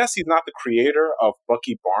Soldier. Yes, he's not the creator of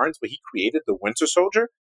Bucky Barnes, but he created the Winter Soldier.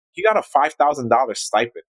 He got a $5,000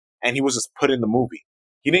 stipend, and he was just put in the movie.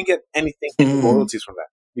 He didn't get any royalties from that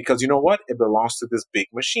because you know what? It belongs to this big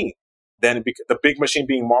machine. Then the big machine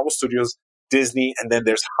being Marvel Studios, Disney, and then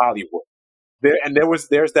there's Hollywood.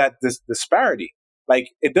 There's that this disparity.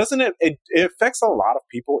 Like it affects a lot of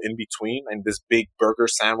people in between and this big burger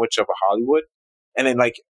sandwich of a Hollywood. And then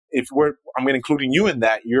like I'm including you in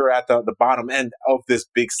that, you're at the bottom end of this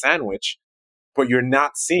big sandwich, but you're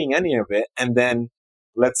not seeing any of it. And then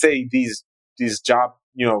let's say these job,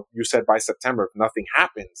 you said by September, if nothing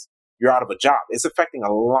happens, you're out of a job. It's affecting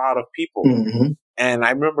a lot of people. Mm-hmm. And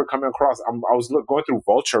I remember coming across, I was going through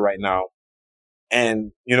Vulture right now.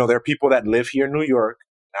 And, there are people that live here in New York,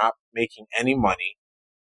 not making any money,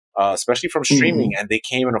 especially from streaming, and they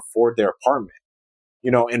can't even afford their apartment.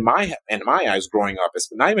 In my eyes growing up, it's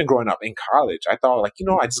not even growing up, in college, I thought like,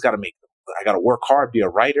 I just got to work hard, be a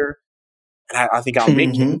writer. And I think I'll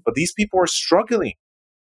make it. But these people are struggling,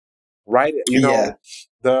 right? I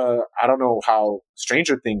don't know how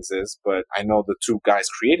Stranger Things is, but I know the two guys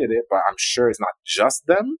created it, but I'm sure it's not just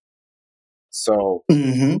them. So.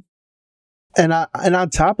 Mm-hmm. And on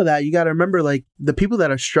top of that, you got to remember, like, the people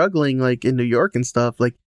that are struggling, like, in New York and stuff,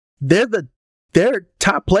 like, they're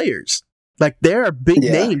top players. Like, there are big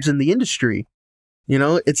names in the industry.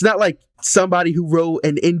 It's not like somebody who wrote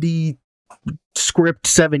an indie script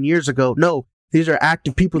 7 years ago. No, these are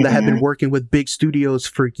active people that have been working with big studios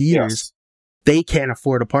for years. Yes. They can't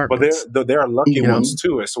afford apartments. But there are lucky ones,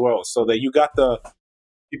 too, as well. So that you got the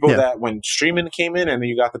people that when streaming came in, and then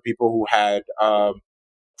you got the people who had...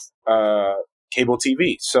 cable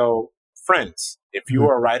TV. So Friends, if you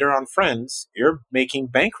are a writer on Friends, you're making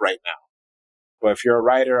bank right now. But if you're a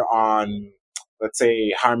writer on, let's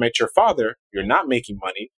say, How I Met Your Father, you're not making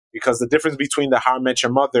money, because the difference between the How I Met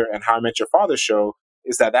Your Mother and How I Met Your Father show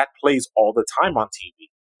is that plays all the time on TV.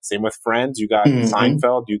 Same with Friends. You got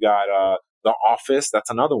Seinfeld, you got The Office, that's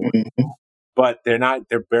another one. But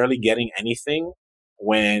they're barely getting anything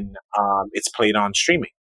when it's played on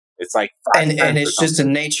streaming. It's like, and it's just the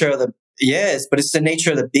nature of but it's the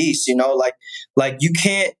nature of the beast, like you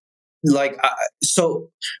can't, so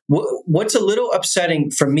what's a little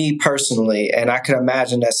upsetting for me personally, and I can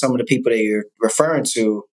imagine that some of the people that you're referring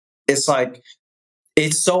to, it's like,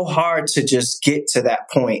 it's so hard to just get to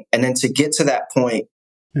that point, and then to get to that point,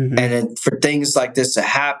 and then for things like this to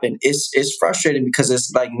happen, it's frustrating, because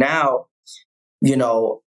it's like, now,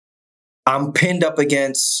 I'm pinned up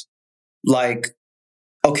against, like,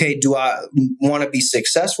 okay, do I want to be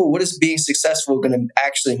successful? What is being successful going to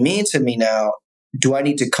actually mean to me now? Do I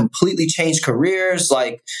need to completely change careers?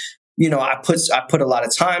 Like, I put a lot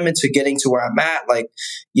of time into getting to where I'm at, like,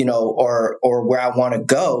 or where I want to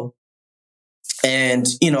go. And,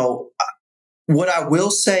 what I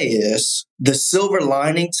will say is the silver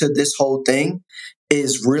lining to this whole thing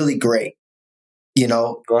is really great.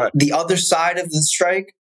 Go ahead. The other side of the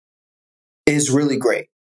strike is really great,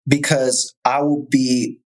 because I will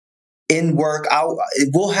be in work.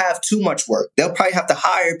 We'll have too much work. They'll probably have to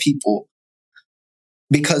hire people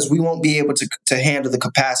because we won't be able to handle the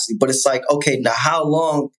capacity. But it's like, okay, now how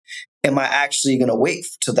long am I actually going to wait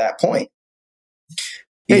to that point?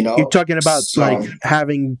 You're talking about like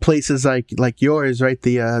having places like yours, right?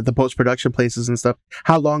 The post-production places and stuff.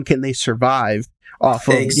 How long can they survive off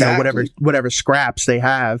of whatever scraps they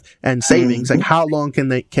have and savings? Like, how long can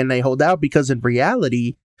they hold out? Because in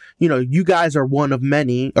reality, you guys are one of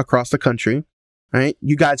many across the country, right?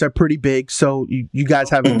 You guys are pretty big, so you guys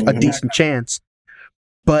have a decent chance.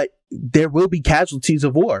 But there will be casualties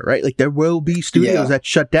of war, right? Like, there will be studios that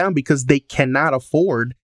shut down because they cannot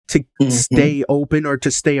afford to stay open or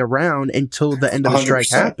to stay around until the end of the strike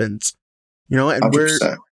 100%. Happens. And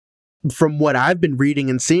 100%. From what I've been reading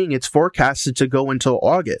and seeing, it's forecasted to go until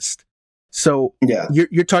August. So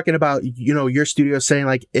you're talking about, your studio saying,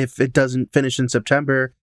 like, if it doesn't finish in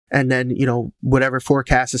September, and then, whatever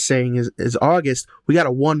forecast is saying is August, we got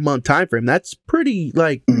a 1 month time frame. That's pretty,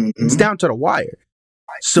 like, it's down to the wire.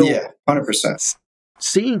 So 100%.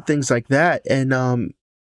 Seeing things like that, and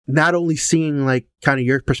not only seeing, like, kind of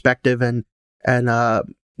your perspective and I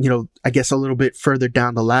guess a little bit further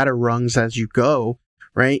down the ladder rungs as you go,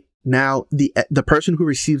 right? Now, the person who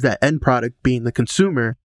receives that end product being the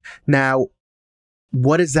consumer, now,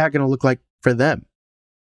 what is that going to look like for them?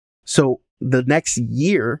 So the next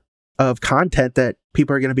year of content that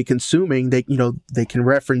people are going to be consuming, they can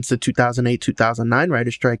reference the 2008, 2009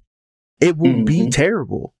 writer's strike. it will be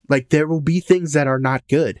terrible. Like, there will be things that are not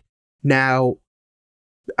good. Now,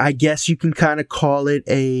 I guess you can kind of call it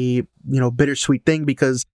a, bittersweet thing,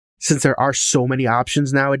 because since there are so many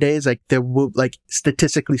options nowadays, like, there will, like,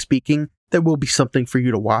 statistically speaking, there will be something for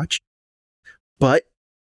you to watch. But,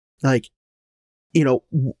 like,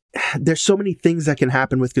 there's so many things that can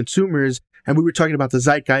happen with consumers. And we were talking about the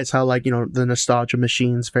zeitgeist, how, like, the nostalgia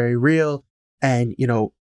machine's very real. And,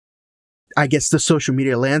 I guess the social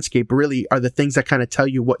media landscape really are the things that kind of tell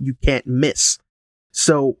you what you can't miss.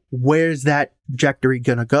 So where's that trajectory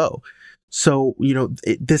going to go? So,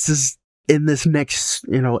 this is in this next,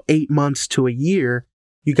 8 months to a year,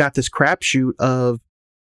 you got this crapshoot of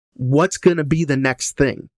what's going to be the next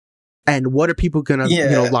thing and what are people going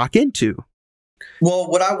to, lock into? Well,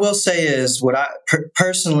 what I will say is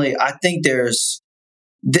personally, I think there's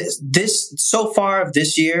this so far of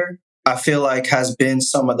this year, I feel like has been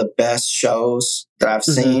some of the best shows that I've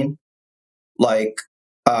seen. Like,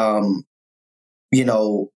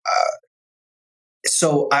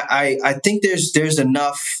 so I think there's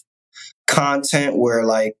enough content where,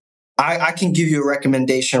 like, I can give you a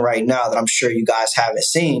recommendation right now that I'm sure you guys haven't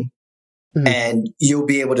seen. And you'll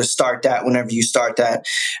be able to start that whenever you start that.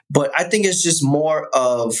 But I think it's just more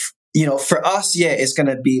of, for us, it's going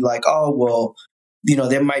to be like, oh, well,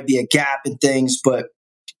 there might be a gap in things. But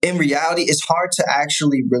in reality, it's hard to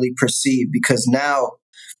actually really perceive, because now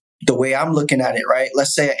the way I'm looking at it, right?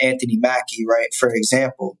 Let's say Anthony Mackie, right? For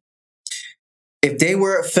example, if they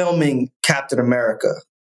were filming Captain America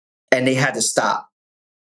and they had to stop,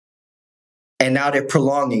 and now they're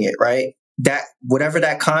prolonging it, right? That whatever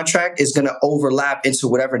that contract is going to overlap into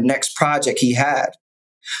whatever next project he had.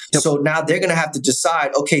 Yep. So now they're going to have to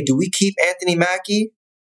decide, okay, do we keep Anthony Mackie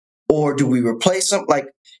or do we replace him? Like,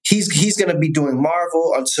 he's going to be doing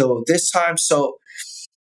Marvel until this time. So,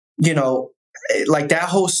 like, that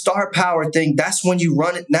whole star power thing, that's when you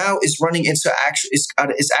run it now is running into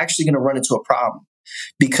it's actually going to run into a problem,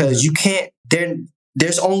 because you can't,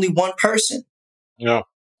 there's only one person. Yeah.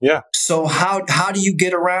 Yeah. So how do you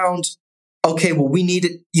get around, okay, well, we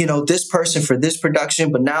needed, this person for this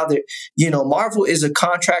production, but now that, Marvel is a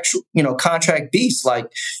contract beast.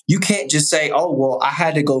 Like, you can't just say, oh, well, I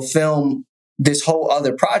had to go film this whole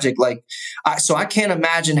other project. Like, so I can't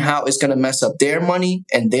imagine how it's going to mess up their money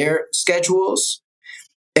and their schedules.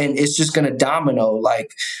 And it's just going to domino.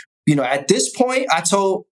 Like, at this point, I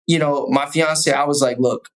told, my fiance, I was like,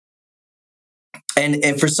 look,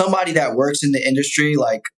 and for somebody that works in the industry,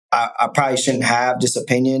 like, I probably shouldn't have this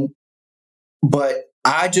opinion, but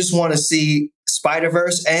I just want to see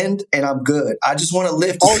Spider-Verse end, and I'm good. I just want to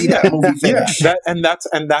live to see that movie finish. Yeah,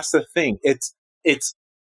 that's the thing. It's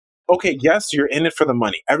okay. Yes, you're in it for the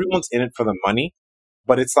money. Everyone's in it for the money,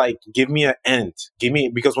 but it's like, give me an end.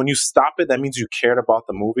 Because when you stop it, that means you cared about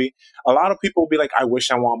the movie. A lot of people will be like, I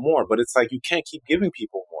wish I want more, but it's like, you can't keep giving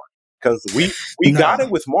people more, because we got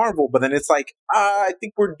it with Marvel, but then it's like, I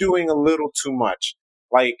think we're doing a little too much.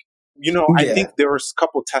 Like, I think there's a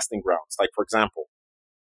couple testing grounds. Like, for example,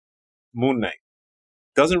 Moon Knight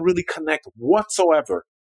doesn't really connect whatsoever.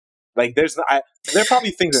 Like, there are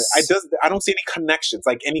probably things that I don't see any connections,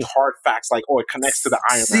 like any hard facts, like, oh, it connects to the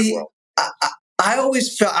Iron Man world. I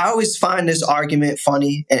always find this argument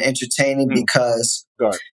funny and entertaining, because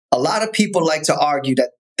a lot of people like to argue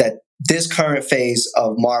that this current phase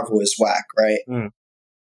of Marvel is whack, right?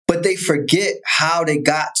 But they forget how they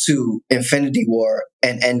got to Infinity War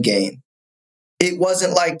and Endgame. It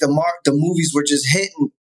wasn't like the movies were just hitting.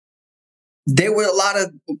 There were a lot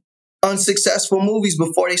of unsuccessful movies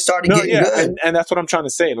before they started getting good. And that's what I'm trying to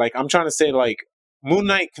say. Like, I'm trying to say, like, Moon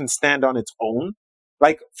Knight can stand on its own.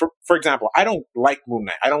 Like, for example, I don't like Moon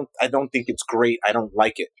Knight. I don't think it's great. I don't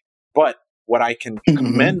like it. But what I can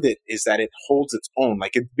commend it is that it holds its own.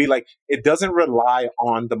 Like, it'd be like, it doesn't rely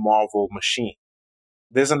on the Marvel machine.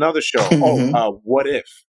 There's another show. What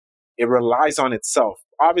If? It relies on itself.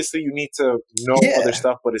 Obviously, you need to know other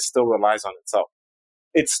stuff, but it still relies on itself.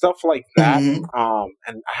 It's stuff like that. And I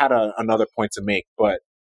had another point to make, but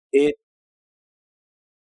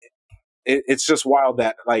it's just wild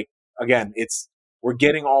that, like, again, we're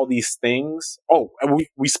getting all these things. Oh, and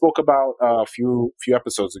we spoke about a few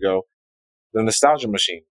episodes ago, the nostalgia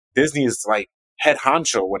machine. Disney is like head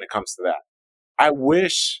honcho when it comes to that. I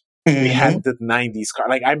wish we had the 90s car.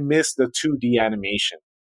 Like, I miss the 2D animation.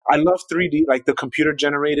 I love 3D, like the computer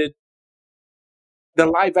generated. The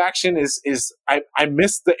live action is I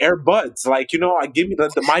miss the Air Buds. Like, I give me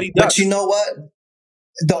the Mighty Ducks. But you know what?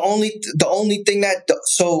 The only thing that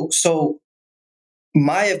so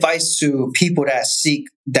my advice to people that seek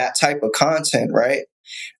that type of content, right,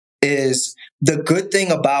 is the good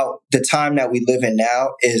thing about the time that we live in now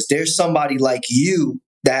is there's somebody like you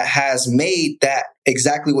that has made that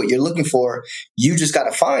exactly what you're looking for. You just got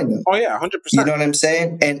to find them. Oh yeah, 100%. You know what I'm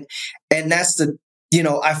saying? And that's the,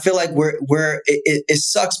 I feel like it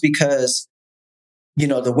sucks because,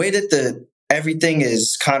 the way that everything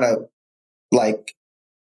is kind of like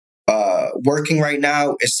working right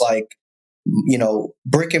now, it's like,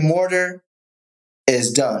 brick and mortar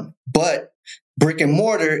is done, but brick and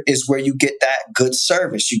mortar is where you get that good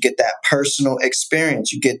service. You get that personal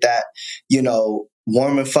experience. You get that,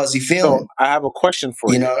 warm and fuzzy feeling. So I have a question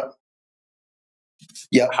for you.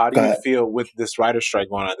 Yeah. How do you feel with this writer strike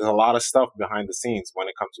going on? There's a lot of stuff behind the scenes when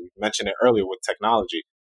it comes to, you mentioned it earlier with technology.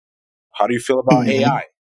 How do you feel about AI?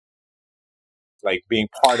 Like being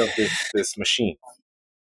part of this machine?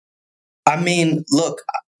 I mean, look,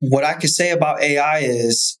 what I could say about AI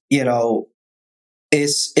is,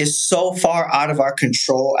 it's so far out of our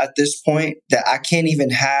control at this point that I can't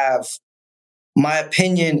even have my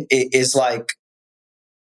opinion is like,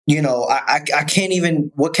 I can't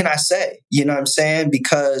even, what can I say? You know what I'm saying?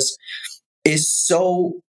 Because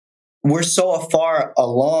we're so far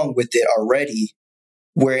along with it already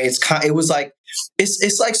where it was like,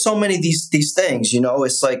 it's like so many of these things,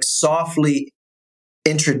 it's like softly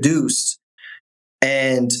introduced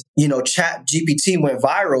and, Chat GPT went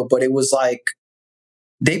viral, but it was like,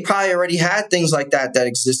 they probably already had things like that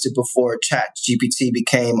existed before Chat GPT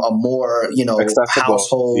became a more, accessible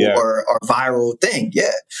household or viral thing.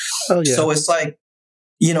 Yeah. Oh, yeah. So it's like,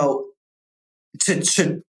 to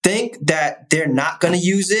think that they're not going to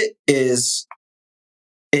use it is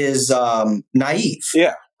naive.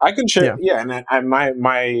 Yeah, I can share. Yeah, and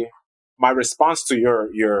my response to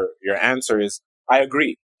your answer is I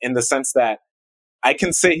agree in the sense that I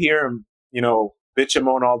can sit here and bitch and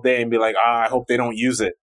moan all day and be like, I hope they don't use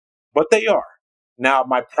it, but they are. Now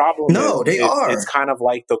my problem is they are. It's kind of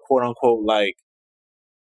like the quote unquote like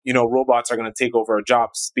robots are going to take over our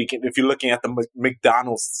jobs. Speaking, if you're looking at the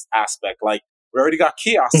McDonald's aspect, like we already got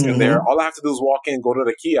kiosks in there. All I have to do is walk in, go to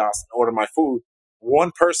the kiosk, and order my food.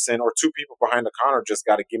 One person or two people behind the counter just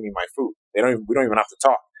got to give me my food. We don't even have to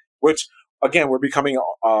talk. Which again, we're becoming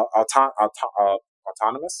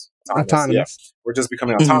autonomous. Yeah, we're just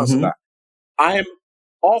becoming autonomous with that. I'm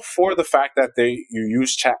all for the fact that you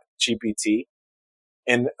use Chat GPT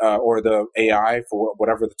and or the AI for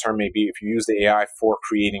whatever the term may be. If you use the AI for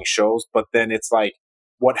creating shows, but then it's like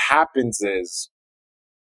what happens is,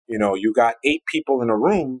 you got 8 people in a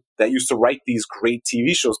room that used to write these great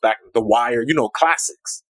TV shows back, The Wire,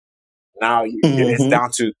 classics. Now it's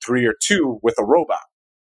down to 3 or 2 with a robot.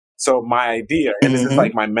 So my idea, and this is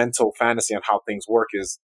like my mental fantasy on how things work,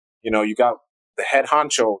 is, you got the head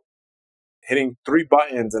honcho hitting 3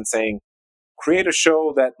 buttons and saying, create a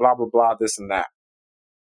show that blah, blah, blah, this and that.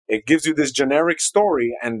 It gives you this generic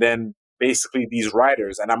story, and then basically these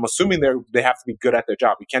writers, and I'm assuming they have to be good at their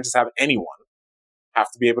job. You can't just have anyone.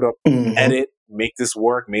 Have to be able to edit, make this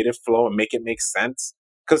work, make it flow, and make it make sense.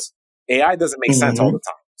 Because AI doesn't make sense all the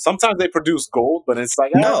time. Sometimes they produce gold, but it's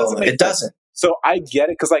like, no, it doesn't. So I get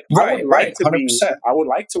it, because like I would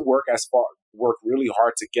like to work really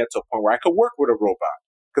hard to get to a point where I could work with a robot,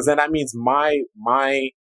 because then that means my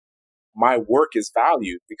work is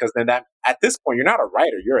valued, because then that at this point you're not a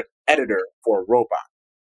writer, you're an editor for a robot,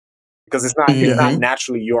 because it's not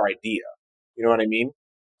naturally your idea. You know what I mean?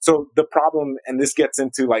 So the problem, and this gets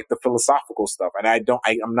into like the philosophical stuff, and I'm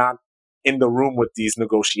not in the room with these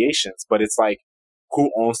negotiations, but it's like,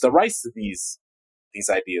 who owns the rights to these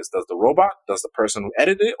ideas? Does the robot? Does the person who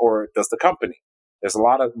edited it? Or does the company? There's a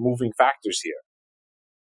lot of moving factors here.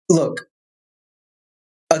 Look,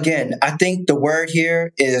 again, I think the word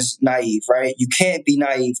here is naive, right? You can't be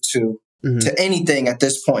naive to anything at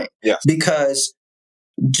this point. Yes. Because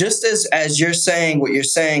just as you're saying what you're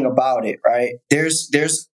saying about it, right? There's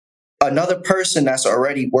another person that's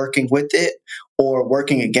already working with it or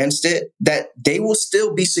working against it, that they will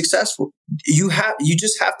still be successful. You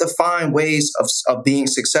just have to find ways of being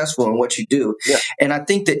successful in what you do. Yeah. And I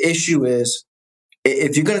think the issue is,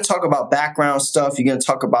 if you're going to talk about background stuff, you're going to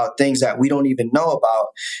talk about things that we don't even know about,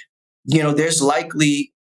 there's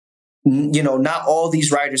likely, not all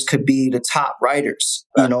these writers could be the top writers.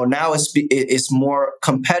 Right. Now it's more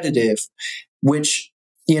competitive, which,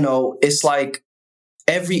 it's like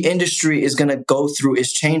every industry is going to go through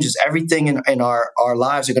its changes. Everything in our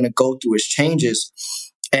lives are going to go through its changes.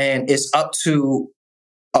 And it's up to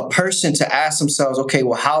a person to ask themselves, okay,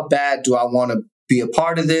 well, how bad do I want to be a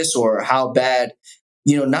part of this? Or how bad,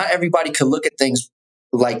 not everybody can look at things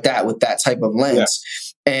like that with that type of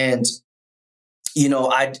lens. Yeah. And,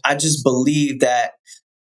 I just believe that,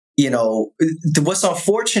 what's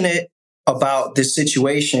unfortunate about this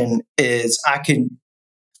situation is I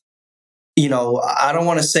don't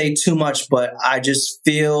want to say too much, but I just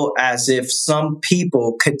feel as if some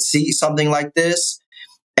people could see something like this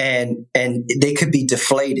and they could be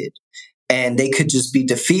deflated and they could just be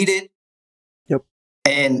defeated. Yep.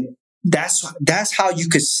 And that's how you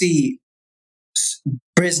could see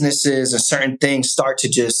businesses and certain things start to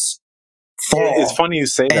just fall. It's funny you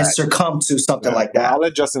say that. And succumb to something like that. I'll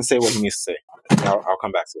let Justin say what he needs to say. I'll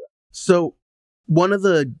come back to that. So one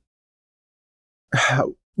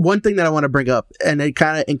thing that I want to bring up, and it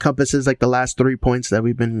kind of encompasses like the last 3 points that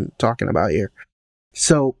we've been talking about here.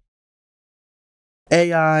 So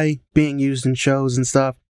AI being used in shows and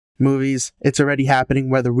stuff, movies, it's already happening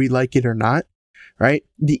whether we like it or not, right?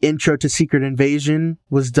 The intro to Secret Invasion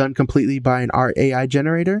was done completely by an art AI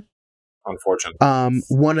generator. Unfortunately.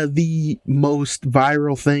 One of the most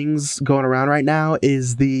viral things going around right now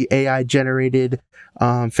is the AI generated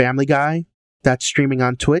Family Guy that's streaming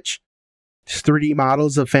on Twitch. It's 3D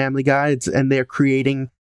models of Family Guy, and they're creating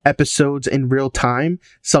episodes in real time.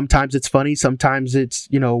 Sometimes it's funny, sometimes it's,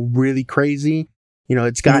 really crazy.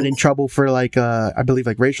 It's gotten in trouble for I believe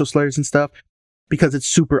racial slurs and stuff because it's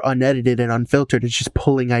super unedited and unfiltered. It's just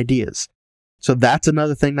pulling ideas. So that's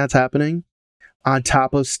another thing that's happening. On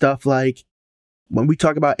top of stuff like when we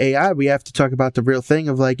talk about AI, we have to talk about the real thing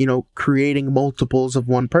of creating multiples of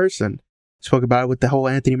one person. Spoke about it with the whole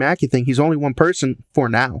Anthony Mackie thing. He's only one person for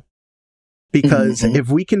now. Because if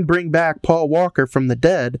we can bring back Paul Walker from the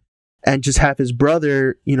dead and just have his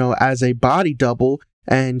brother, as a body double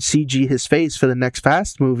and CG his face for the next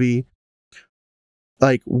Fast movie,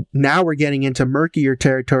 now we're getting into murkier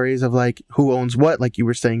territories of who owns what, like you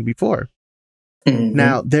were saying before. Mm-hmm.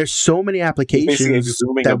 Now, there's so many applications. Basically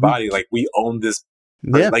exhuming a body, we own this.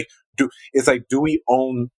 Yeah. Do we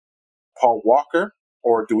own Paul Walker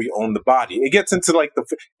or do we own the body? It gets into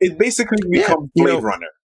it basically becomes Blade Runner.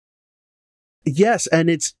 Yes, and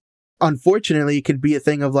it's unfortunately it could be a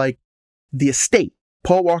thing of the estate.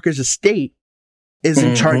 Paul Walker's estate is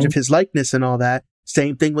in charge of his likeness and all that.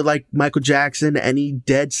 Same thing with Michael Jackson, any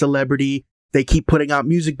dead celebrity. They keep putting out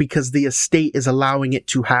music because the estate is allowing it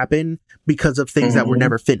to happen because of things that were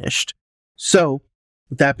never finished. So,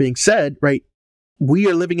 with that being said, right, we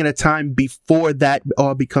are living in a time before that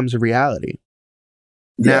all becomes a reality.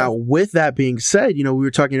 Yeah. Now, with that being said, we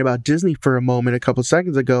were talking about Disney for a moment a couple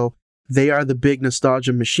seconds ago. They are the big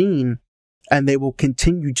nostalgia machine, and they will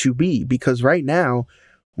continue to be, because right now,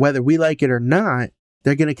 whether we like it or not,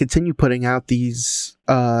 they're going to continue putting out these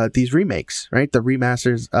remakes, right? The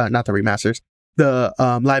remasters, not the remasters, the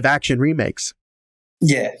live action remakes.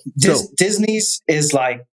 Yeah, Disney's is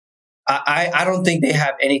I don't think they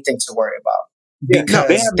have anything to worry about. Because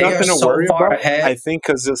they have nothing to worry about. Ahead. I think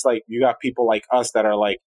because it's you got people like us that are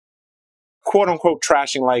quote unquote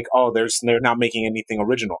trashing they're not making anything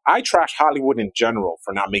original. I trash Hollywood in general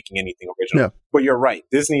for not making anything original. Yeah. But you're right,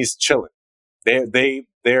 Disney's chilling.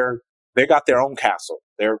 They got their own castle.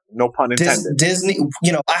 They're, no pun intended. Disney,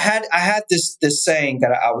 I had this saying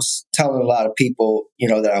that I was telling a lot of people,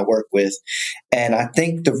 that I work with, and I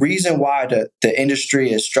think the reason why the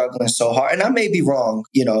industry is struggling so hard, and I may be wrong,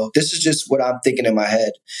 this is just what I'm thinking in my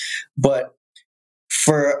head, but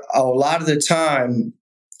for a lot of the time,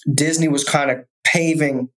 Disney was kind of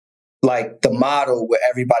paving the model where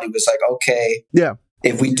everybody was okay, yeah,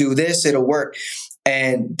 if we do this, it'll work.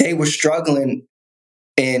 And they were struggling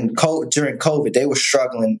during COVID. They were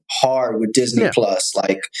struggling hard with Disney Plus,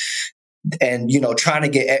 and trying to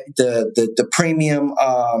get the premium,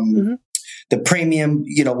 the premium,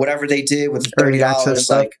 whatever they did with $30,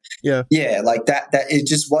 that it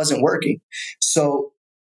just wasn't working. So,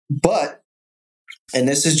 and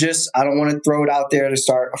this is just, I don't want to throw it out there to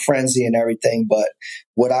start a frenzy and everything, but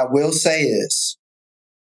what I will say is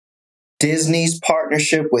Disney's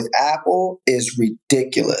partnership with Apple is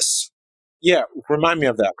ridiculous. Yeah, remind me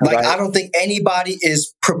of that. I don't think anybody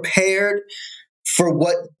is prepared for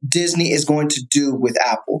what Disney is going to do with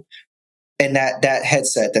Apple and that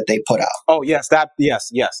headset that they put out. Oh, yes,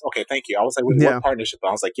 yes. Okay, thank you. I was what partnership?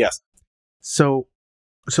 I was yes. So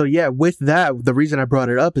yeah, with that, the reason I brought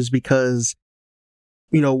it up is because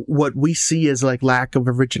what we see is lack of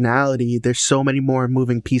originality. There's so many more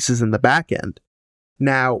moving pieces in the back end.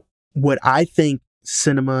 Now, what I think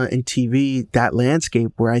cinema and TV, that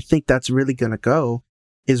landscape where I think that's really going to go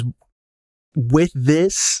is with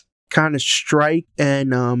this kind of strike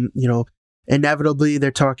and, inevitably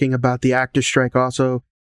they're talking about the actor strike also.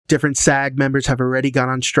 Different SAG members have already gone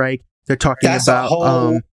on strike. They're talking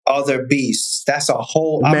about other beasts. That's a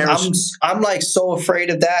whole. I'm like so afraid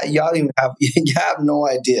of that. Y'all even have you have no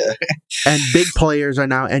idea. And big players are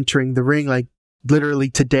now entering the ring. Like literally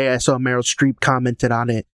today, I saw Meryl Streep commented on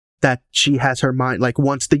it that she has her mind. Like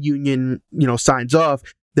once the union, signs off,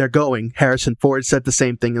 they're going. Harrison Ford said the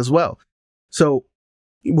same thing as well. So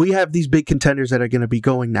we have these big contenders that are going to be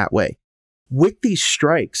going that way. With these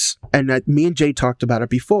strikes, and me and Jay talked about it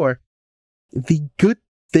before, the good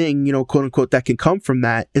thing, quote unquote, that can come from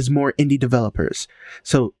that is more indie developers.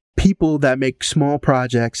 So people that make small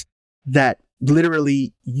projects that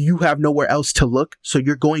literally you have nowhere else to look. So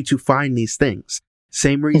you're going to find these things.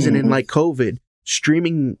 Same reason in like COVID,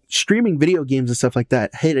 streaming video games and stuff like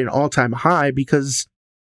that hit an all-time high because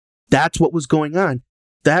that's what was going on.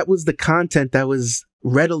 That was the content that was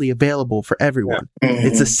readily available for everyone.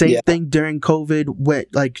 It's the same thing during COVID with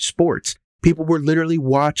like sports. People were literally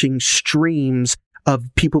watching streams of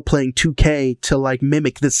people playing 2K to like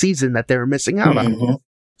mimic the season that they were missing out on.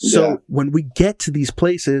 So when we get to these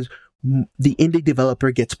places, the indie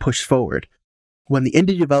developer gets pushed forward. When the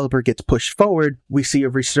indie developer gets pushed forward, we see a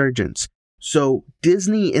resurgence. So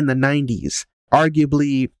Disney in the 90s,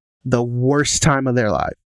 arguably the worst time of their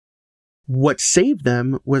life. What saved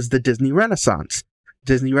them was the Disney Renaissance.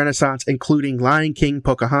 Disney Renaissance, including Lion King,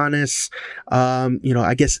 Pocahontas,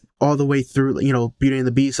 I guess all the way through, Beauty and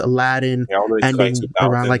the Beast, Aladdin, ending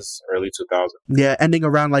around like early 2000s. Yeah, ending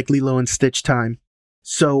around like Lilo and Stitch time.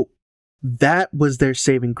 So that was their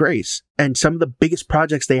saving grace. And some of the biggest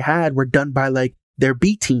projects they had were done by like their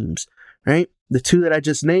B teams, right? The two that I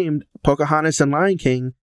just named, Pocahontas and Lion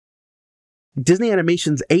King, Disney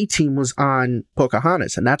Animation's A team was on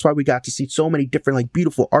Pocahontas. And that's why we got to see so many different like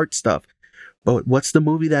beautiful art stuff. But what's the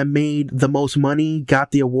movie that made the most money,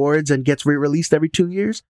 got the awards, and gets re-released every 2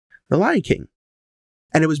 years? The Lion King.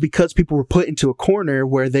 And it was because people were put into a corner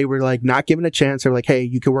where they were like not given a chance. They were like, hey,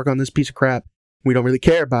 you can work on this piece of crap. We don't really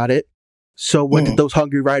care about it. So what did those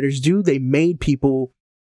hungry writers do? They made people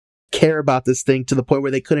care about this thing to the point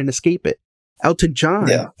where they couldn't escape it. Elton John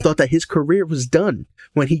thought that his career was done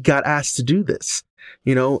when he got asked to do this,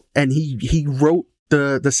 and he wrote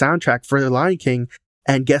the soundtrack for The Lion King.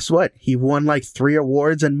 And guess what? He won like 3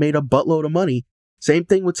 awards and made a buttload of money. Same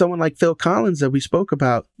thing with someone like Phil Collins that we spoke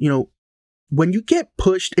about. When you get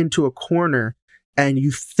pushed into a corner and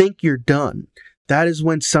you think you're done, that is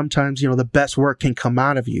when sometimes, the best work can come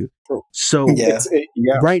out of you. So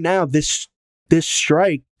right now, this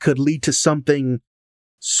strike could lead to something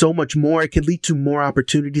so much more. It could lead to more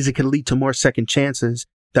opportunities. It could lead to more second chances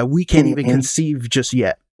that we can't even conceive just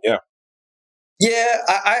yet. Yeah. Yeah,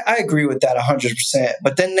 I agree with that 100%.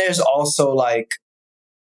 But then there's also like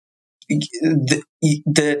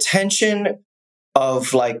the attention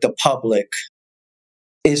of like the public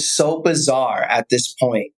is so bizarre at this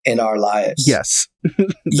point in our lives. Yes,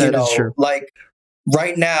 that is true. Like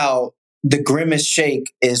right now, the Grimace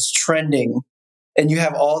Shake is trending. And you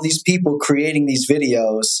have all these people creating these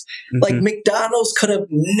videos. Like McDonald's could have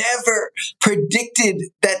never predicted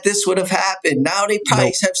that this would have happened. Now they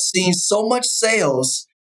probably have seen so much sales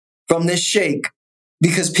from this shake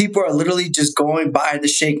because people are literally just going by the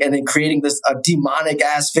shake and then creating a demonic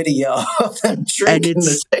ass video of them drinking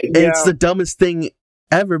the shake. It's the dumbest thing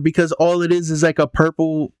ever because all it is like a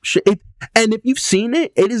purple shake. And if you've seen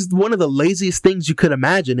it, it is one of the laziest things you could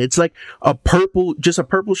imagine. It's like just a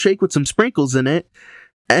purple shake with some sprinkles in it.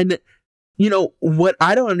 And, what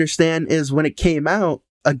I don't understand is when it came out,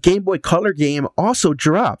 a Game Boy Color game also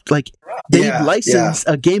dropped. Like they licensed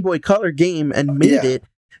a Game Boy Color game and made it.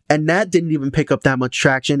 And that didn't even pick up that much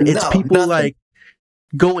traction. It's people like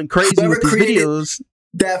going crazy with these videos.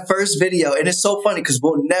 That first video, and it's so funny because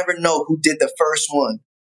we'll never know who did the first one.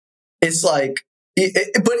 It's like,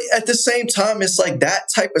 but at the same time, it's like that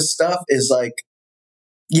type of stuff is like,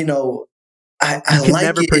 I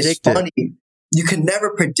like it. It's funny. You can never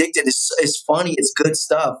predict it. It's funny. It's good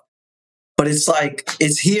stuff. But it's like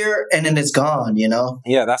it's here and then it's gone.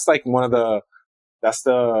 Yeah, that's like that's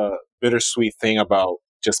the bittersweet thing about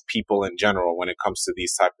just people in general when it comes to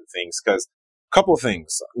these type of things because. Couple of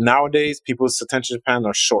things. Nowadays, people's attention span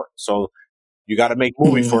are short. So you got to make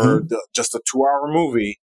movie for just a 2-hour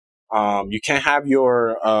movie. You can't have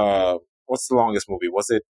your, what's the longest movie? Was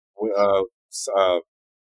it,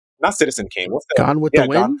 not Citizen Kane. What's that? Gone with the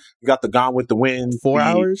Wind? You got the Gone with the Wind. 4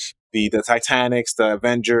 hours? The Titanics, the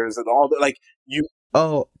Avengers, and all the,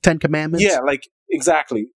 10 Commandments? Yeah,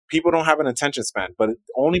 exactly. People don't have an attention span, but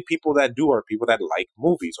only people that do are people that like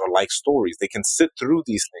movies or like stories. They can sit through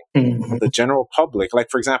these things. The general public,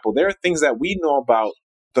 for example, there are things that we know about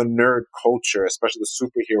the nerd culture, especially the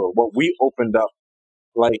superhero, what we opened up.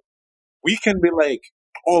 We can be like,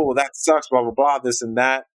 oh, that sucks, blah, blah, blah, this and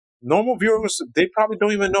that. normal viewers, they probably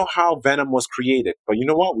don't even know how Venom was created. But you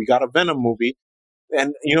know what? We got a Venom movie.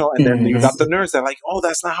 And, and then you Mhm. got the nerds that are like, oh,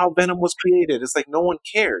 that's not how Venom was created. It's like, no one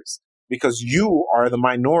cares because you are the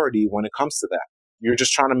minority when it comes to that. You're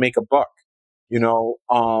just trying to make a buck,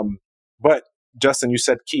 But Justin, you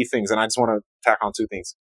said key things, and I just want to tack on two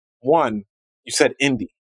things. One, you said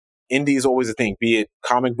indie. Indie is always a thing, be it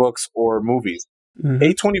comic books or movies. Mhm.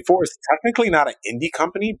 A24 is technically not an indie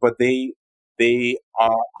company, but they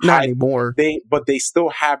are Not anymore. but they still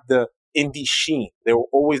have the indie sheen. They will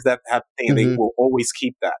always have thing. They Mhm. will always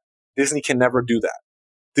keep that. Disney can never do that.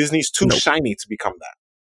 Disney's too Nope. shiny to become that.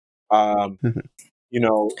 Mhm.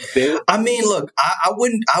 They I mean, look, I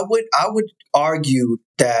would argue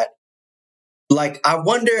that, like, I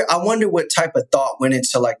wonder what type of thought went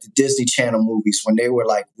into like the Disney Channel movies when they were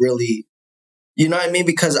like really, you know what I mean?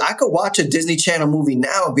 Because I could watch a Disney Channel movie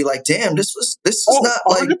now and be like, damn, this is not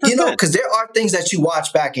like, 100%. because there are things that you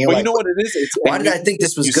watch back and you're But like, you know what it is? why did I think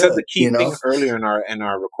this was you good? said the key thing earlier in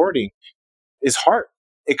our recording is heart.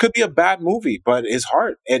 It could be a bad movie, but it's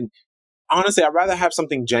heart. And honestly, I'd rather have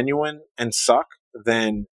something genuine and suck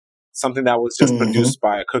than something that was just Mhm. produced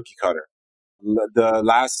by a cookie cutter. The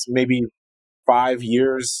last maybe 5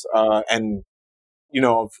 years, and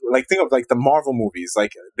like think of like the Marvel movies,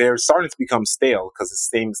 like they're starting to become stale because it's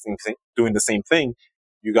same thing doing the same thing.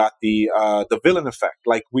 You got the villain effect.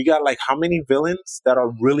 Like we got like how many villains that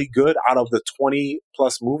are really good out of the 20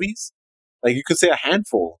 plus movies? Like you could say a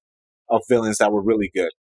handful of villains that were really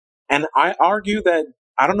good. And I argue that,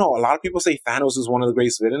 I don't know, a lot of people say Thanos is one of the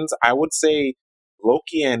greatest villains. I would say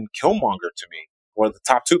Loki and Killmonger to me were the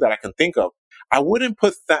top two that I can think of. I wouldn't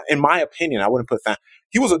put that, in my opinion, I wouldn't put that.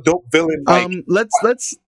 He was a dope villain. Like,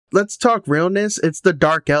 Let's talk realness. It's the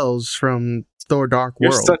Dark Elves from Thor: Dark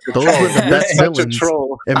you're World. such a Those troll. were the You're best such a villains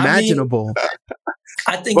troll. imaginable.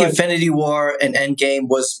 I think But- Infinity War and Endgame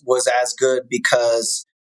was as good because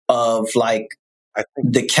of like I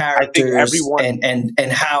think the characters everyone-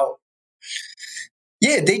 and how.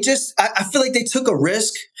 Yeah, they just, I feel like they took a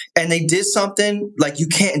risk and they did something like you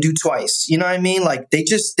can't do twice. You know what I mean? Like they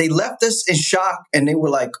left us in shock and they were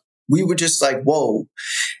like, we were just like, whoa.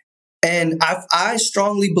 And I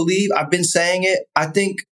strongly believe, I've been saying it, I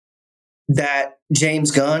think that James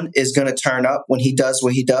Gunn is going to turn up when he does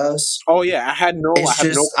what he does. Oh yeah, I have no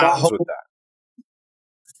problems with that.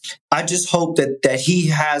 I just hope that he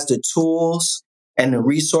has the tools and the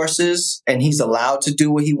resources and he's allowed to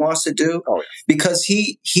do what he wants to do. Oh, yeah. Because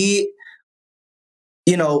he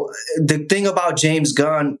the thing about James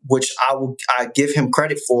Gunn, which I give him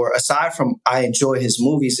credit for, aside from I enjoy his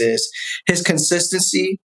movies, is his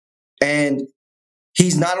consistency. And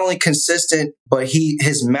he's not only consistent, but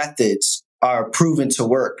his methods are proven to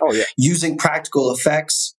work. Oh yeah. Using practical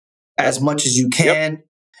effects as much as you can.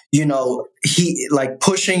 Yep. He like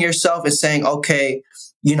pushing yourself and saying, okay,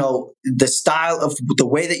 the style of the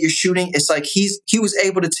way that you're shooting, it's like he was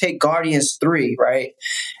able to take Guardians 3, right?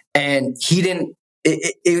 And he didn't,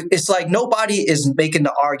 it's like nobody is making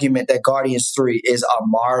the argument that Guardians 3 is a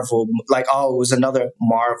Marvel, like, oh, it was another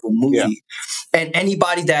Marvel movie. Yeah. And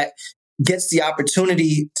anybody that gets the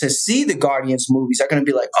opportunity to see the Guardians movies are going to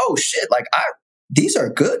be like, oh shit, like these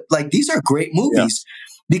are good. Like these are great movies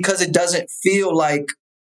because it doesn't feel like,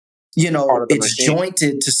 it's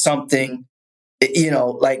jointed to something,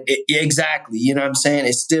 exactly. You know what I'm saying?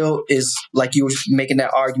 It still is, like you were making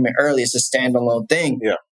that argument earlier, it's a standalone thing.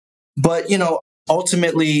 Yeah. But,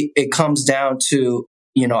 ultimately it comes down to,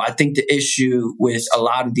 I think the issue with a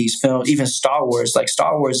lot of these films, even Star Wars, like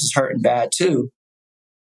Star Wars is hurting bad too.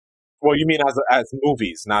 Well, you mean as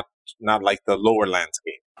movies, not like the lower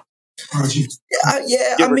landscape. I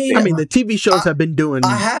mean, the TV shows have been doing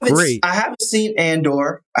great. I haven't seen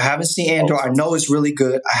Andor. I know it's really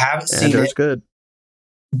good. I haven't seen it. Andor's good.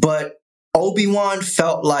 But Obi-Wan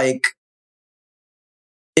felt like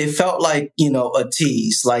a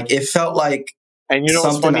tease. Like it felt like, and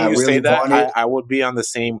what's funny, you really say that wanted. I would be on the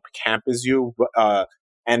same camp as you.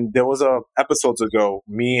 And there was episodes ago,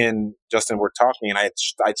 me and Justin were talking, and I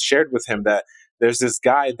shared with him that there's this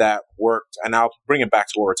guy that worked, and I'll bring it back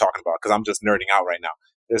to what we're talking about because I'm just nerding out right now.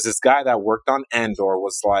 There's this guy that worked on Andor,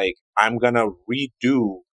 was like, I'm gonna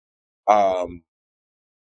redo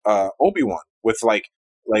Obi-Wan with like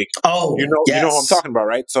you know who I'm talking about,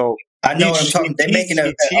 right? So I know what I'm talking. They're making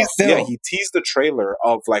a film. Yeah, he teased the trailer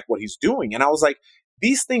of like what he's doing, and I was like,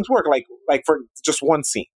 these things work. Like for just one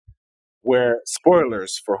scene, where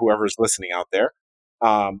spoilers for whoever's listening out there,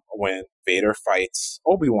 when Vader fights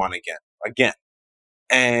Obi-Wan again,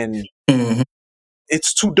 and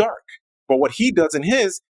it's too dark. But what he does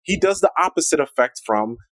he does the opposite effect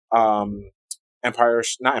from not Empire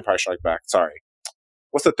Strikes Back. Sorry,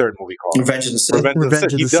 what's the third movie called? Revenge of the Sith. Revenge of the Revenge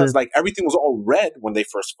Sith. of He the does Sith. like everything was all red when they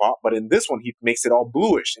first fought, but in this one he makes it all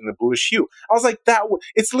bluish in the bluish hue. I was like,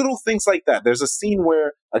 it's little things like that. There's a scene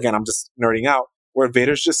where, again, I'm just nerding out, where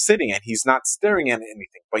Vader's just sitting and he's not staring at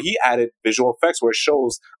anything, but he added visual effects where it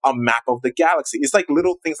shows a map of the galaxy. It's like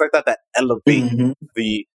little things like that that elevate Mhm.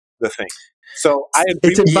 the thing. So I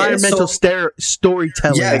agree. It's with environmental Yeah,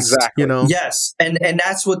 storytelling. Yes. You know? Yes, and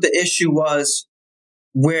that's what the issue was,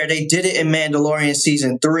 where they did it in Mandalorian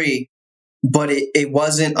season 3, but it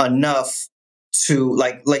wasn't enough to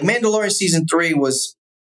like Mandalorian season 3 was.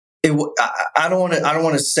 I don't want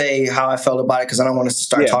to say how I felt about it because I don't want to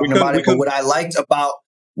start talking about it. But what I liked about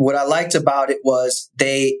it was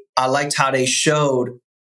I liked how they showed.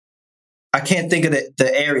 I can't think of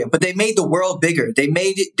the area, but they made the world bigger. They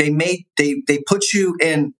put you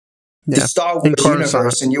in the Star Wars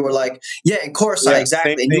universe, and you were like, in Coruscant,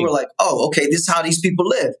 exactly. And you were like, oh, okay, this is how these people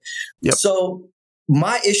live. Yep. So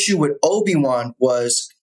my issue with Obi-Wan was,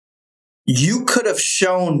 you could have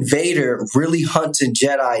shown Vader really hunting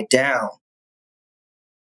Jedi down.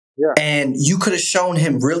 Yeah. And you could have shown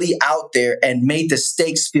him really out there and made the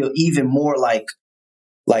stakes feel even more like,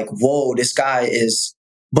 whoa, this guy is.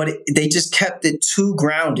 But they just kept it too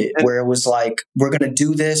grounded, where it was like, we're going to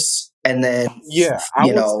do this. And then,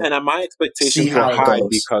 and my expectations were high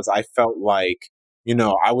because I felt like,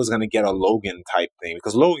 I was going to get a Logan type thing,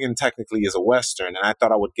 because Logan technically is a Western, and I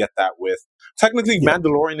thought I would get that with, technically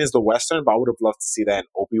Mandalorian is the Western, but I would have loved to see that in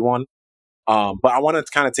Obi-Wan. But I want to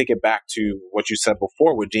kind of take it back to what you said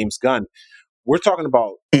before with James Gunn. We're talking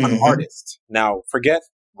about an artist. Now, forget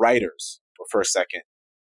writers for a second.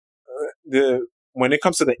 When it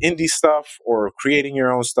comes to the indie stuff or creating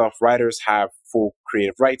your own stuff, writers have full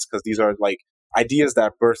creative rights because these are like ideas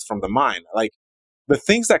that birth from the mind. Like the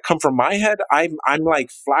things that come from my head, I'm like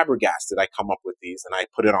flabbergasted. I come up with these and I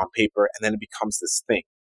put it on paper and then it becomes this thing.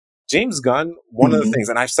 James Gunn, one of the things,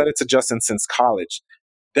 and I've said it to Justin since college,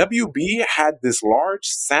 WB had this large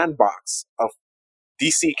sandbox of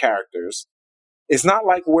DC characters. It's not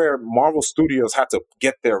like where Marvel Studios had to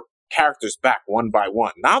get their characters back one by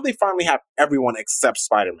one. Now they finally have everyone except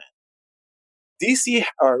Spider-Man. I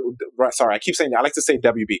keep saying that. I like to say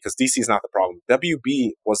WB because DC is not the problem.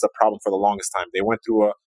 WB was the problem for the longest time. They went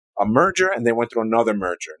through a merger and they went through another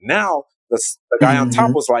merger. Now the guy on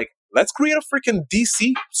top was like, let's create a freaking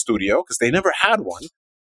DC studio because they never had one.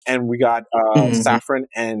 And we got Safran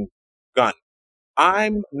and Gunn.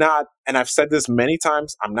 I'm not, and I've said this many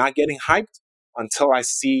times, I'm not getting hyped until I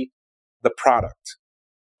see the product.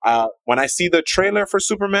 When I see the trailer for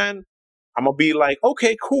Superman, I'm going to be like,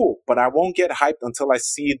 okay, cool. But I won't get hyped until I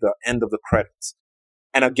see the end of the credits.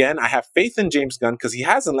 And again, I have faith in James Gunn because he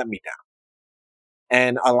hasn't let me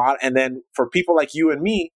down. And then for people like you and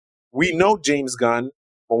me, we know James Gunn.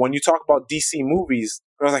 But when you talk about DC movies,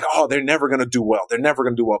 they're like, oh, they're never going to do well. They're never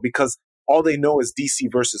going to do well because all they know is DC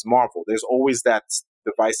versus Marvel. There's always that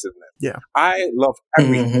divisiveness. Yeah. I love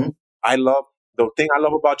everything. The thing I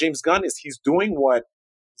love about James Gunn is he's doing what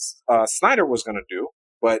Snyder was going to do,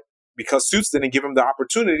 but because Suits didn't give him the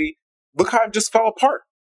opportunity, look how it just fell apart.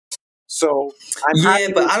 So but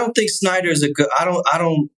I don't think Snyder's a good. I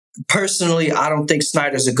don't personally. I don't think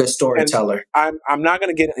Snyder's a good storyteller. And I'm not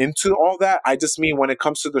going to get into all that. I just mean when it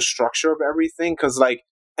comes to the structure of everything, because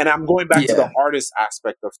and I'm going back to the artist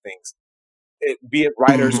aspect of things. Be it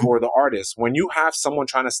writers or the artists, when you have someone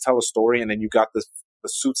trying to tell a story and then you got the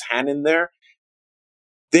Suits hand in there,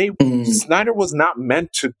 Snyder was not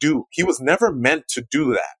meant to do. He was never meant to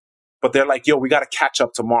do that. But they're like, yo, we got to catch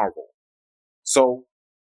up to Marvel. So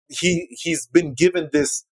he's been given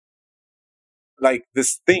this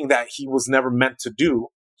thing that he was never meant to do.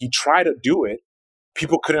 He tried to do it.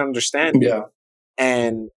 People couldn't understand it.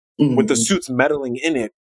 And with the Suits meddling in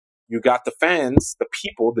it, you got the fans, the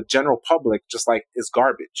people, the general public, just like, is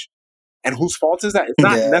garbage. And whose fault is that? It's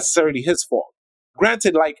not necessarily his fault.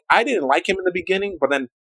 Granted, I didn't like him in the beginning, but then,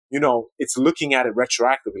 it's looking at it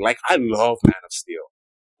retroactively. Like, I love Man of Steel.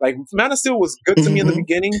 Like, Man of Steel was good to me in the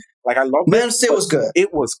beginning. Like, I loved it. Man of Steel was good.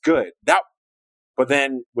 It was good. But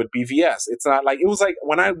then with BVS, it's not like, it was like,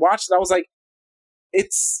 when I watched it, I was like,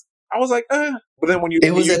 But then when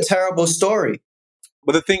it was a terrible story.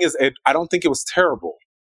 But the thing is, I don't think it was terrible.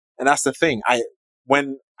 And that's the thing.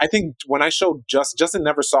 When I showed Justin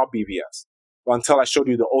never saw BVS until I showed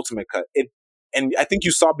you the Ultimate Cut. And I think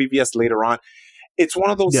you saw BVS later on. It's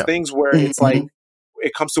one of those things where it's like,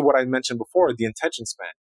 it comes to what I mentioned before, the attention span.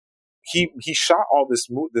 He shot all this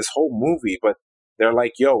whole movie, but they're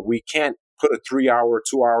like, yo, we can't put a 3-hour,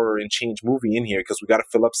 2-hour and change movie in here because we got to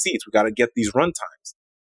fill up seats. We got to get these runtimes.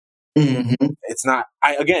 It's not,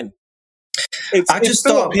 It's I it's just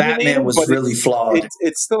still thought Batman opinionated, was but really flawed.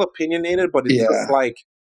 it's still opinionated, but it's just Yeah. like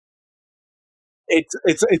it's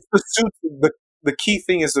the suits. The key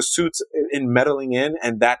thing is the suits in meddling in,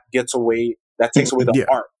 and that takes away the Yeah.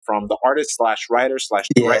 art from the artist slash writer slash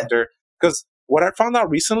Yeah. director. Because what I found out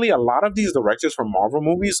recently, a lot of these directors from Marvel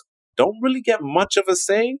movies don't really get much of a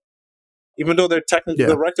say, even though they're technically Yeah.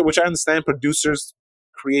 director, which I understand. Producers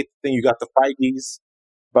create the thing. You got the Feige's,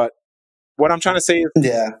 but what I'm trying to say is,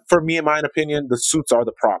 Yeah. for me, in my opinion, the suits are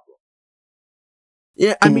the problem.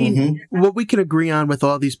 Yeah, I mean, Mhm. what we can agree on with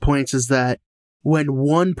all these points is that when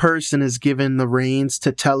one person is given the reins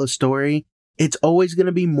to tell a story, it's always going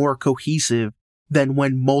to be more cohesive than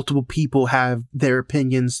when multiple people have their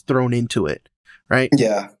opinions thrown into it, right?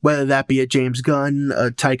 Yeah. Whether that be a James Gunn, a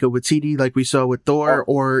Taika Waititi, like we saw with Thor,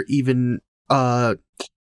 or even Zack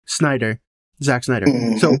Snyder.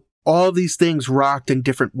 Mhm. So all these things rocked in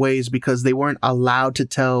different ways because they weren't allowed to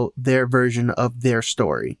tell their version of their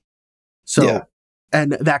story. So, Yeah.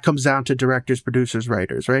 and that comes down to directors, producers,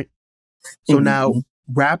 writers, right? So Mhm. now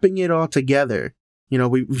wrapping it all together,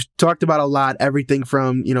 we've talked about a lot, everything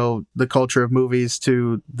from, the culture of movies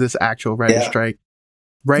to this actual writer's Yeah. strike.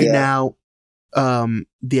 Right Yeah. now,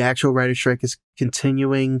 the actual writer's strike is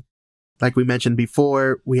continuing. Like we mentioned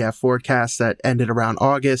before, we have forecasts that ended around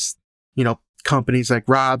August. Companies like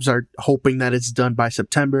Rob's are hoping that it's done by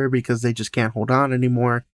September because they just can't hold on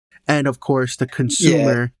anymore. And of course, the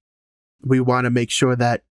consumer, we want to make sure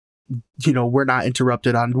that, we're not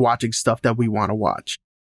interrupted on watching stuff that we want to watch.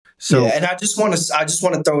 So, yeah, and I just want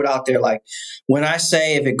to throw it out there. Like, when I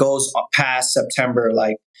say if it goes past September,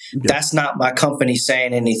 like, that's not my company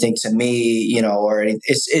saying anything to me, or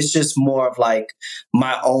it's just more of like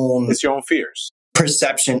my own. It's your own fears.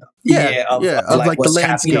 Perception, of like what's the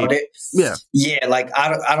landscape. Like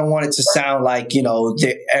I don't want it to sound like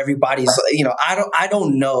everybody's I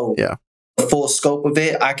don't know the full scope of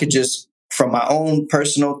it. I could just, from my own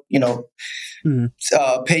personal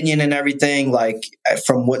opinion and everything, like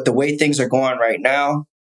from the way things are going right now,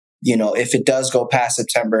 if it does go past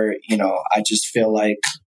September, I just feel like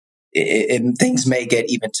things may get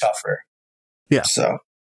even tougher.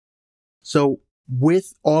 So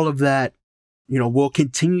with all of that, we'll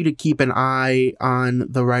continue to keep an eye on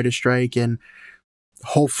the writer's strike and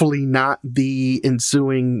hopefully not the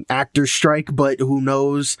ensuing actor strike, but who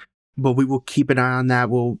knows? But we will keep an eye on that.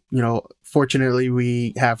 We'll, fortunately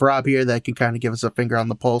we have Rob here that can kind of give us a finger on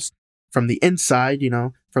the pulse from the inside,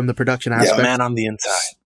 from the production aspect. The man on the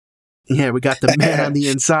inside. Yeah, we got the man on the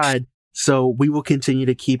inside. So we will continue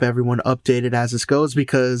to keep everyone updated as this goes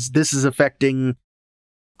because this is affecting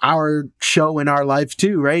our show and our life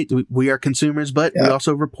too, right? We are consumers, but we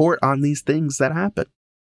also report on these things that happen.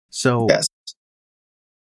 So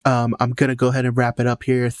I'm going to go ahead and wrap it up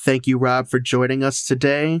here. Thank you, Rob, for joining us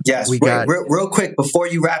today. Yes. Real quick, before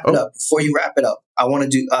you wrap it up, I want to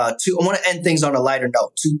do I want to end things on a lighter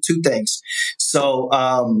note. Two things. So,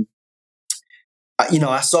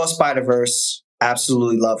 I saw Spider-Verse,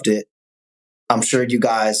 absolutely loved it. I'm sure you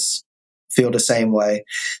guys feel the same way.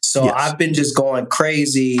 So I've been just going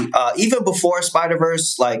crazy. Even before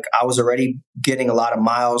Spider-Verse, like I was already getting a lot of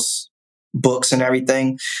Miles books and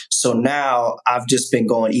everything. So now I've just been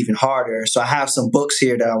going even harder. So I have some books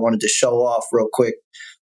here that I wanted to show off real quick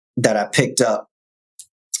that I picked up.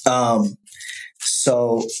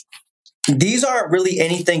 So these aren't really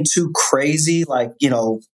anything too crazy, like,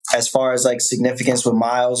 as far as like significance with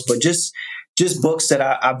Miles, but just books that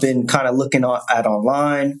I've been kind of looking at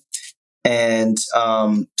online. And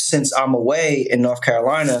since I'm away in North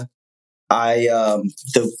Carolina, I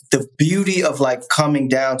the beauty of like coming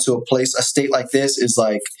down to a state like this is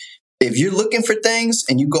like, if you're looking for things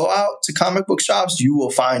and you go out to comic book shops, you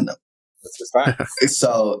will find them. That's just fine.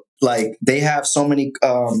 So like they have so many.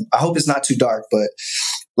 I hope it's not too dark, but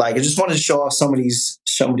like I just wanted to show off some of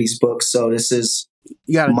these books. So this is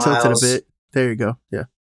you got to tilt it a bit. There you go. Yeah.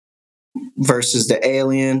 Versus the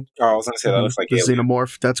Alien. Oh, I was going to say that looks like the Alien.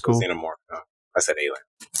 Xenomorph. That's cool. The Xenomorph. No, I said Alien.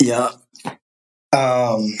 Yeah.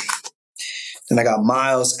 Then I got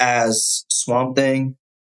Miles as Swamp Thing.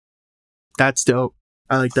 That's dope.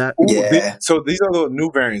 I like that. Ooh, yeah. So these are the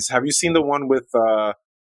new variants. Have you seen the one with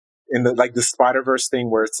in the like the Spider-Verse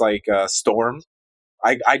thing where it's like Storm?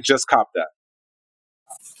 I just copped that.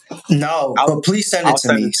 No, but please send it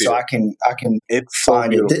to me so I can it's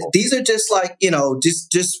find so it. These are just like,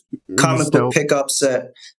 just comic book pickups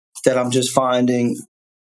that I'm just finding.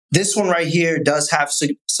 This one right here does have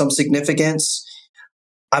some significance.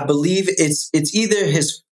 I believe it's either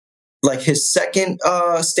his second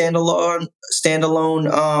standalone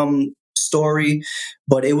story,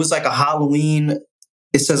 but it was like a Halloween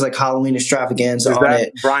it says like Halloween extravaganza Is on that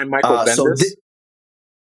it. Brian Michael Bendis? So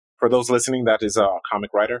For those listening, that is a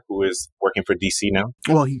comic writer who is working for DC now.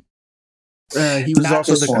 Well, he was Not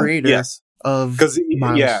also this the one. creator Yes, of because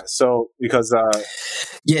Miles.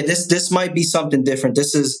 yeah, this might be something different.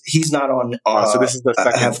 He's not on. So this is the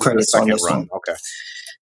second. have credits on this run. one. Okay.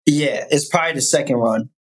 Yeah, it's probably the second run.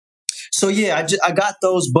 So yeah, I got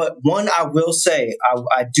those, but one I will say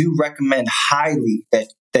I do recommend highly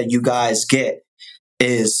that you guys get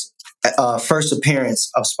is first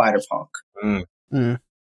appearance of Spider-Punk.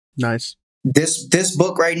 Nice. This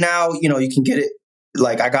book right now, you can get it.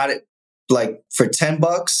 Like I got it like for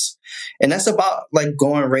 $10, and that's about like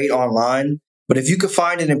going rate online. But if you could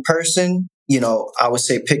find it in person, I would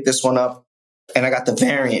say pick this one up. And I got the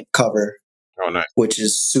variant cover. Oh, nice. Which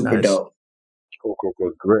is super Nice. dope. Cool.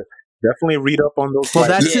 Great. Definitely read up on those. Well,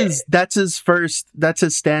 fighters. that's his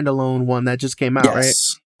standalone one that just came out, right?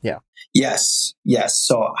 Yes. Yeah. Yes.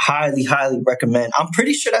 So highly recommend. I'm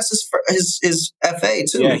pretty sure that's his FA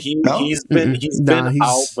too. Yeah, no? he's been Nah,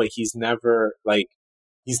 out, but he's never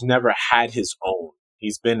had his own.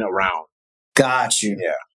 He's been around. Got you.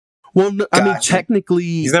 Yeah. Well, no, I mean, Gotcha. technically,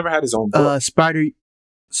 He's never had his own book. Spider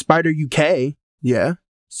UK, yeah.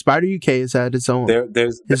 Spider UK has had its own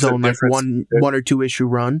There's his a own like difference. one or two issue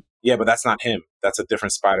run. Yeah, but that's not him. That's a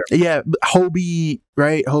different Spider. Yeah, Hobie,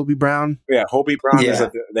 right? Hobie Brown. Yeah, Hobie Brown is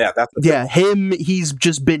Yeah, him. He's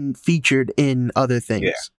just been featured in other things.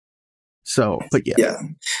 Yeah. So, but yeah. Yeah.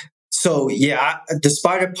 So yeah, the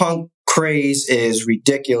Spider-Punk craze is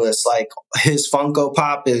ridiculous. Like his Funko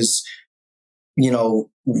Pop is,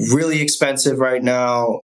 really expensive right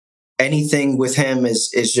now. Anything with him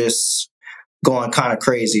is just going kind of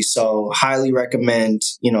crazy. So highly recommend,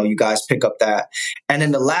 you guys pick up that. And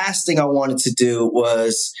then the last thing I wanted to do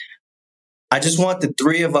was I just want the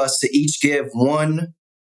three of us to each give one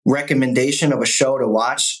recommendation of a show to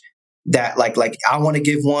watch that like I want to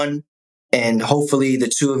give one, and hopefully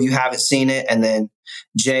the two of you haven't seen it. And then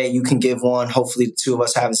Jay, you can give one. Hopefully the two of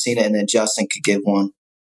us haven't seen it. And then Justin could give one.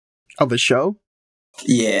 Of a show?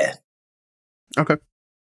 Yeah. Okay.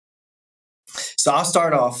 So I'll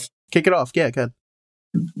start off. Kick it off. Yeah, good.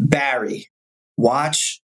 Barry.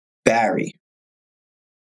 Watch Barry.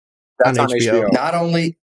 That's on HBO. Not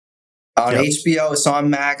only on HBO, it's on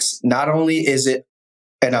Max. Not only is it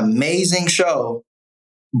an amazing show,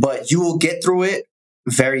 but you will get through it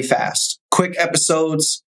very fast. Quick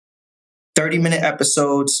episodes, 30-minute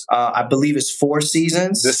episodes. I believe it's 4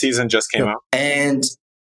 seasons. This season just came out. And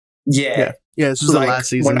yeah, this was the last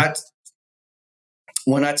season.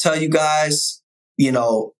 When I tell you guys,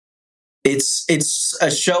 it's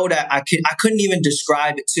a show that I couldn't even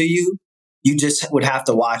describe it to you. You just would have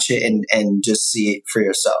to watch it and just see it for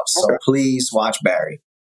yourself. So please watch Barry.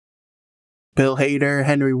 Bill Hader,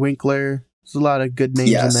 Henry Winkler. There's a lot of good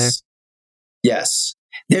names in there. Yes.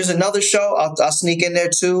 There's another show I'll sneak in there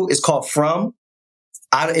too. It's called From.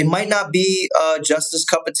 It might not be Justice's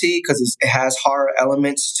cup of tea because it has horror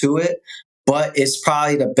elements to it, but it's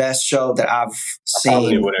probably the best show that I've seen. I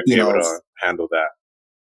probably wouldn't be able to handle that.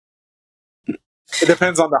 It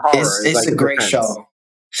depends on the horror. It's a great show.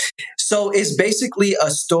 So it's basically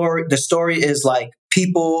a story. The story is like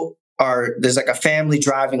there's like a family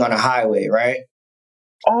driving on a highway, right?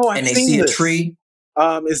 Oh, and they see a tree.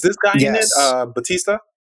 Is this guy in it? Batista?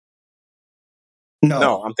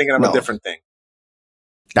 No, I'm thinking of a different thing.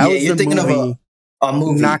 That was you're thinking movie, of a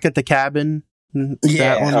movie. Knock at the Cabin.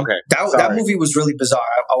 Yeah, that one. Okay. That movie was really bizarre.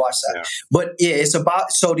 I watched that. Yeah. But yeah, it's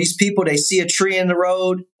about, so these people, they see a tree in the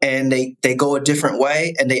road and they go a different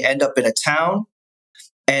way and they end up in a town.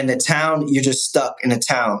 And the town, you're just stuck in a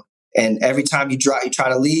town. And every time you try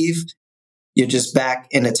to leave, you're just back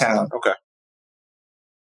in the town. Okay.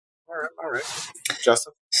 All right.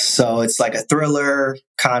 Justin? So it's like a thriller,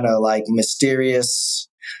 kind of like mysterious.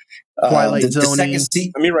 Twilight Zone. Let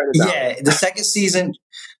me write it down. Yeah, the second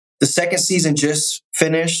season just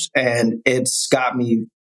finished, and it's got me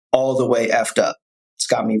all the way effed up. It's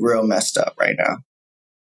got me real messed up right now.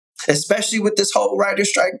 Especially with this whole writer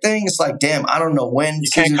strike thing, it's like, damn, I don't know when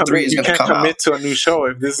season 3 is going to come out. You can't commit to a new show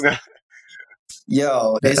if this is going to...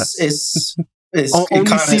 Yo, it's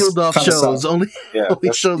only sealed off shows. Only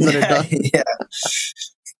shows that are done. Yeah.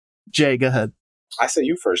 Jay, go ahead. I say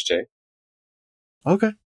you first, Jay.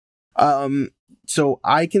 Okay. So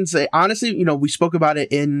I can say honestly, we spoke about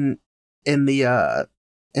it in the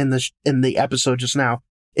episode just now.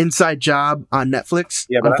 Inside Job on Netflix.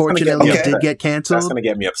 Yeah, but unfortunately, it did get canceled. That's going to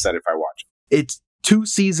get me upset if I watch it. It's 2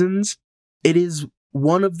 seasons. It is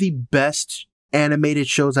one of the best animated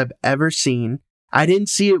shows I've ever seen. I didn't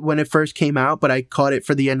see it when it first came out, but I caught it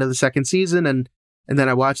for the end of the second season, and then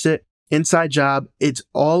I watched it. Inside Job. It's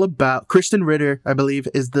all about Kristen Ritter, I believe,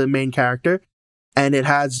 is the main character. And it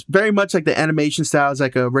has very much like the animation style is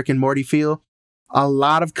like a Rick and Morty feel. A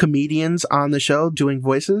lot of comedians on the show doing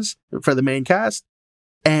voices for the main cast.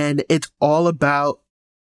 And it's all about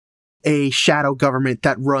a shadow government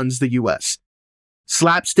that runs the US.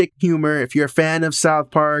 Slapstick humor. If you're a fan of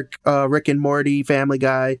South Park, Rick and Morty, Family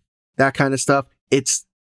Guy, that kind of stuff, it's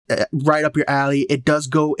right up your alley. It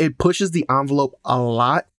pushes the envelope a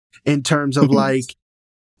lot in terms of like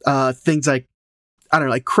things like, I don't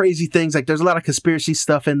know, like crazy things. Like there's a lot of conspiracy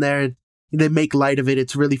stuff in there. They make light of it.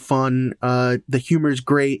 It's really fun. The humor is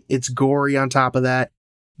great. It's gory on top of that.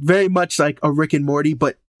 Very much like a Rick and Morty,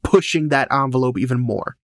 but pushing that envelope even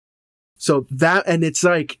more. So that, and it's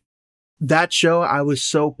like that show, I was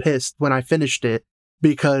so pissed when I finished it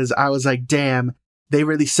because I was like, damn, they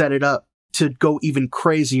really set it up to go even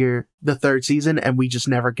crazier the third season and we just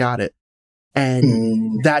never got it.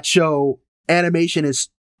 And that show, animation is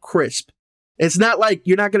crisp. It's not like,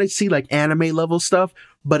 you're not going to see like anime level stuff,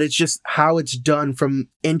 but it's just how it's done from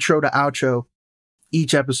intro to outro.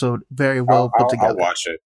 Each episode, very well put together. I'll watch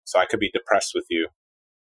it, so I could be depressed with you.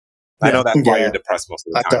 Yeah. I know that's why you're depressed most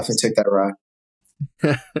of the time. I definitely take that route.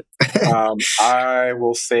 I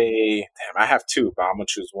will say, damn, I have two, but I'm going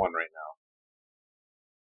to choose one right now.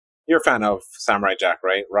 You're a fan of Samurai Jack,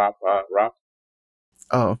 right, Rob?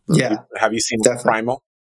 Oh, yeah. Have you seen Primal?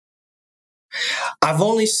 I've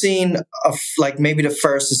only seen like maybe the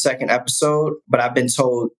first or second episode, but I've been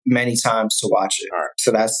told many times to watch it. Right.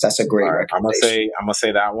 So that's a great recommendation. I'm gonna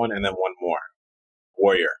say that one, and then one more,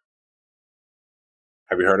 Warrior.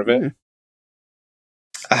 Have you heard of it?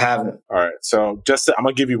 I haven't. All right, so I'm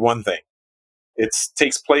gonna give you one thing. It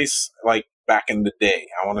takes place like back in the day.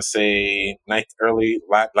 I want to say like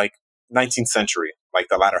 19th century, like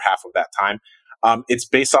the latter half of that time. It's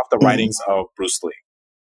based off the writings of Bruce Lee.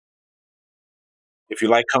 If you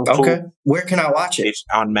like Kung Fu, where can I watch it?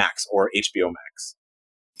 On Max or HBO Max.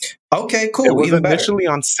 Okay, cool. It was initially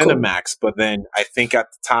on Cinemax, but then I think at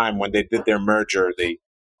the time when they did their merger, they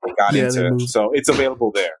got into it. So it's available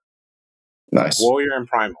there. Nice. Warrior and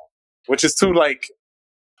Primal, which is two like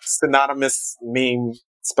synonymous name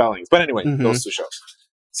spellings. But anyway, those two shows.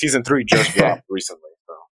 Season 3 just dropped recently.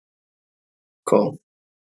 So. Cool.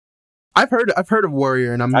 I've heard of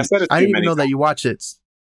Warrior, and I didn't even know that you watch it.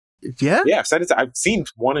 Yeah? Yeah, I've said it. I've seen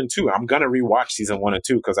 1 and 2. I'm going to rewatch season 1 and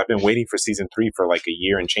 2 because I've been waiting for season 3 for like a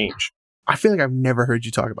year and change. I feel like I've never heard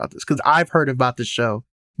you talk about this because I've heard about this show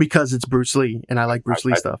because it's Bruce Lee and I like Bruce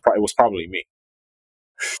Lee stuff. It was probably me.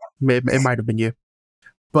 It might have been you.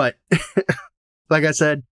 But like I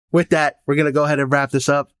said, with that, we're going to go ahead and wrap this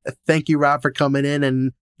up. Thank you, Rob, for coming in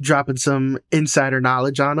and dropping some insider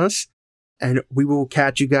knowledge on us. And we will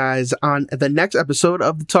catch you guys on the next episode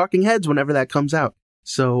of The Talking Heads whenever that comes out.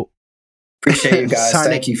 So appreciate you guys.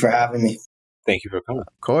 Thank you for having me. Thank you for coming.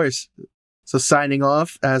 Of course. So signing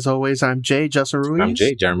off, as always, I'm Jay, Justin Ruiz. I'm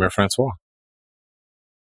Jay, Jeremy Francois.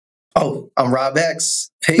 Oh, I'm Rob X.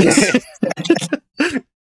 Peace.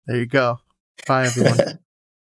 There you go. Bye, everyone.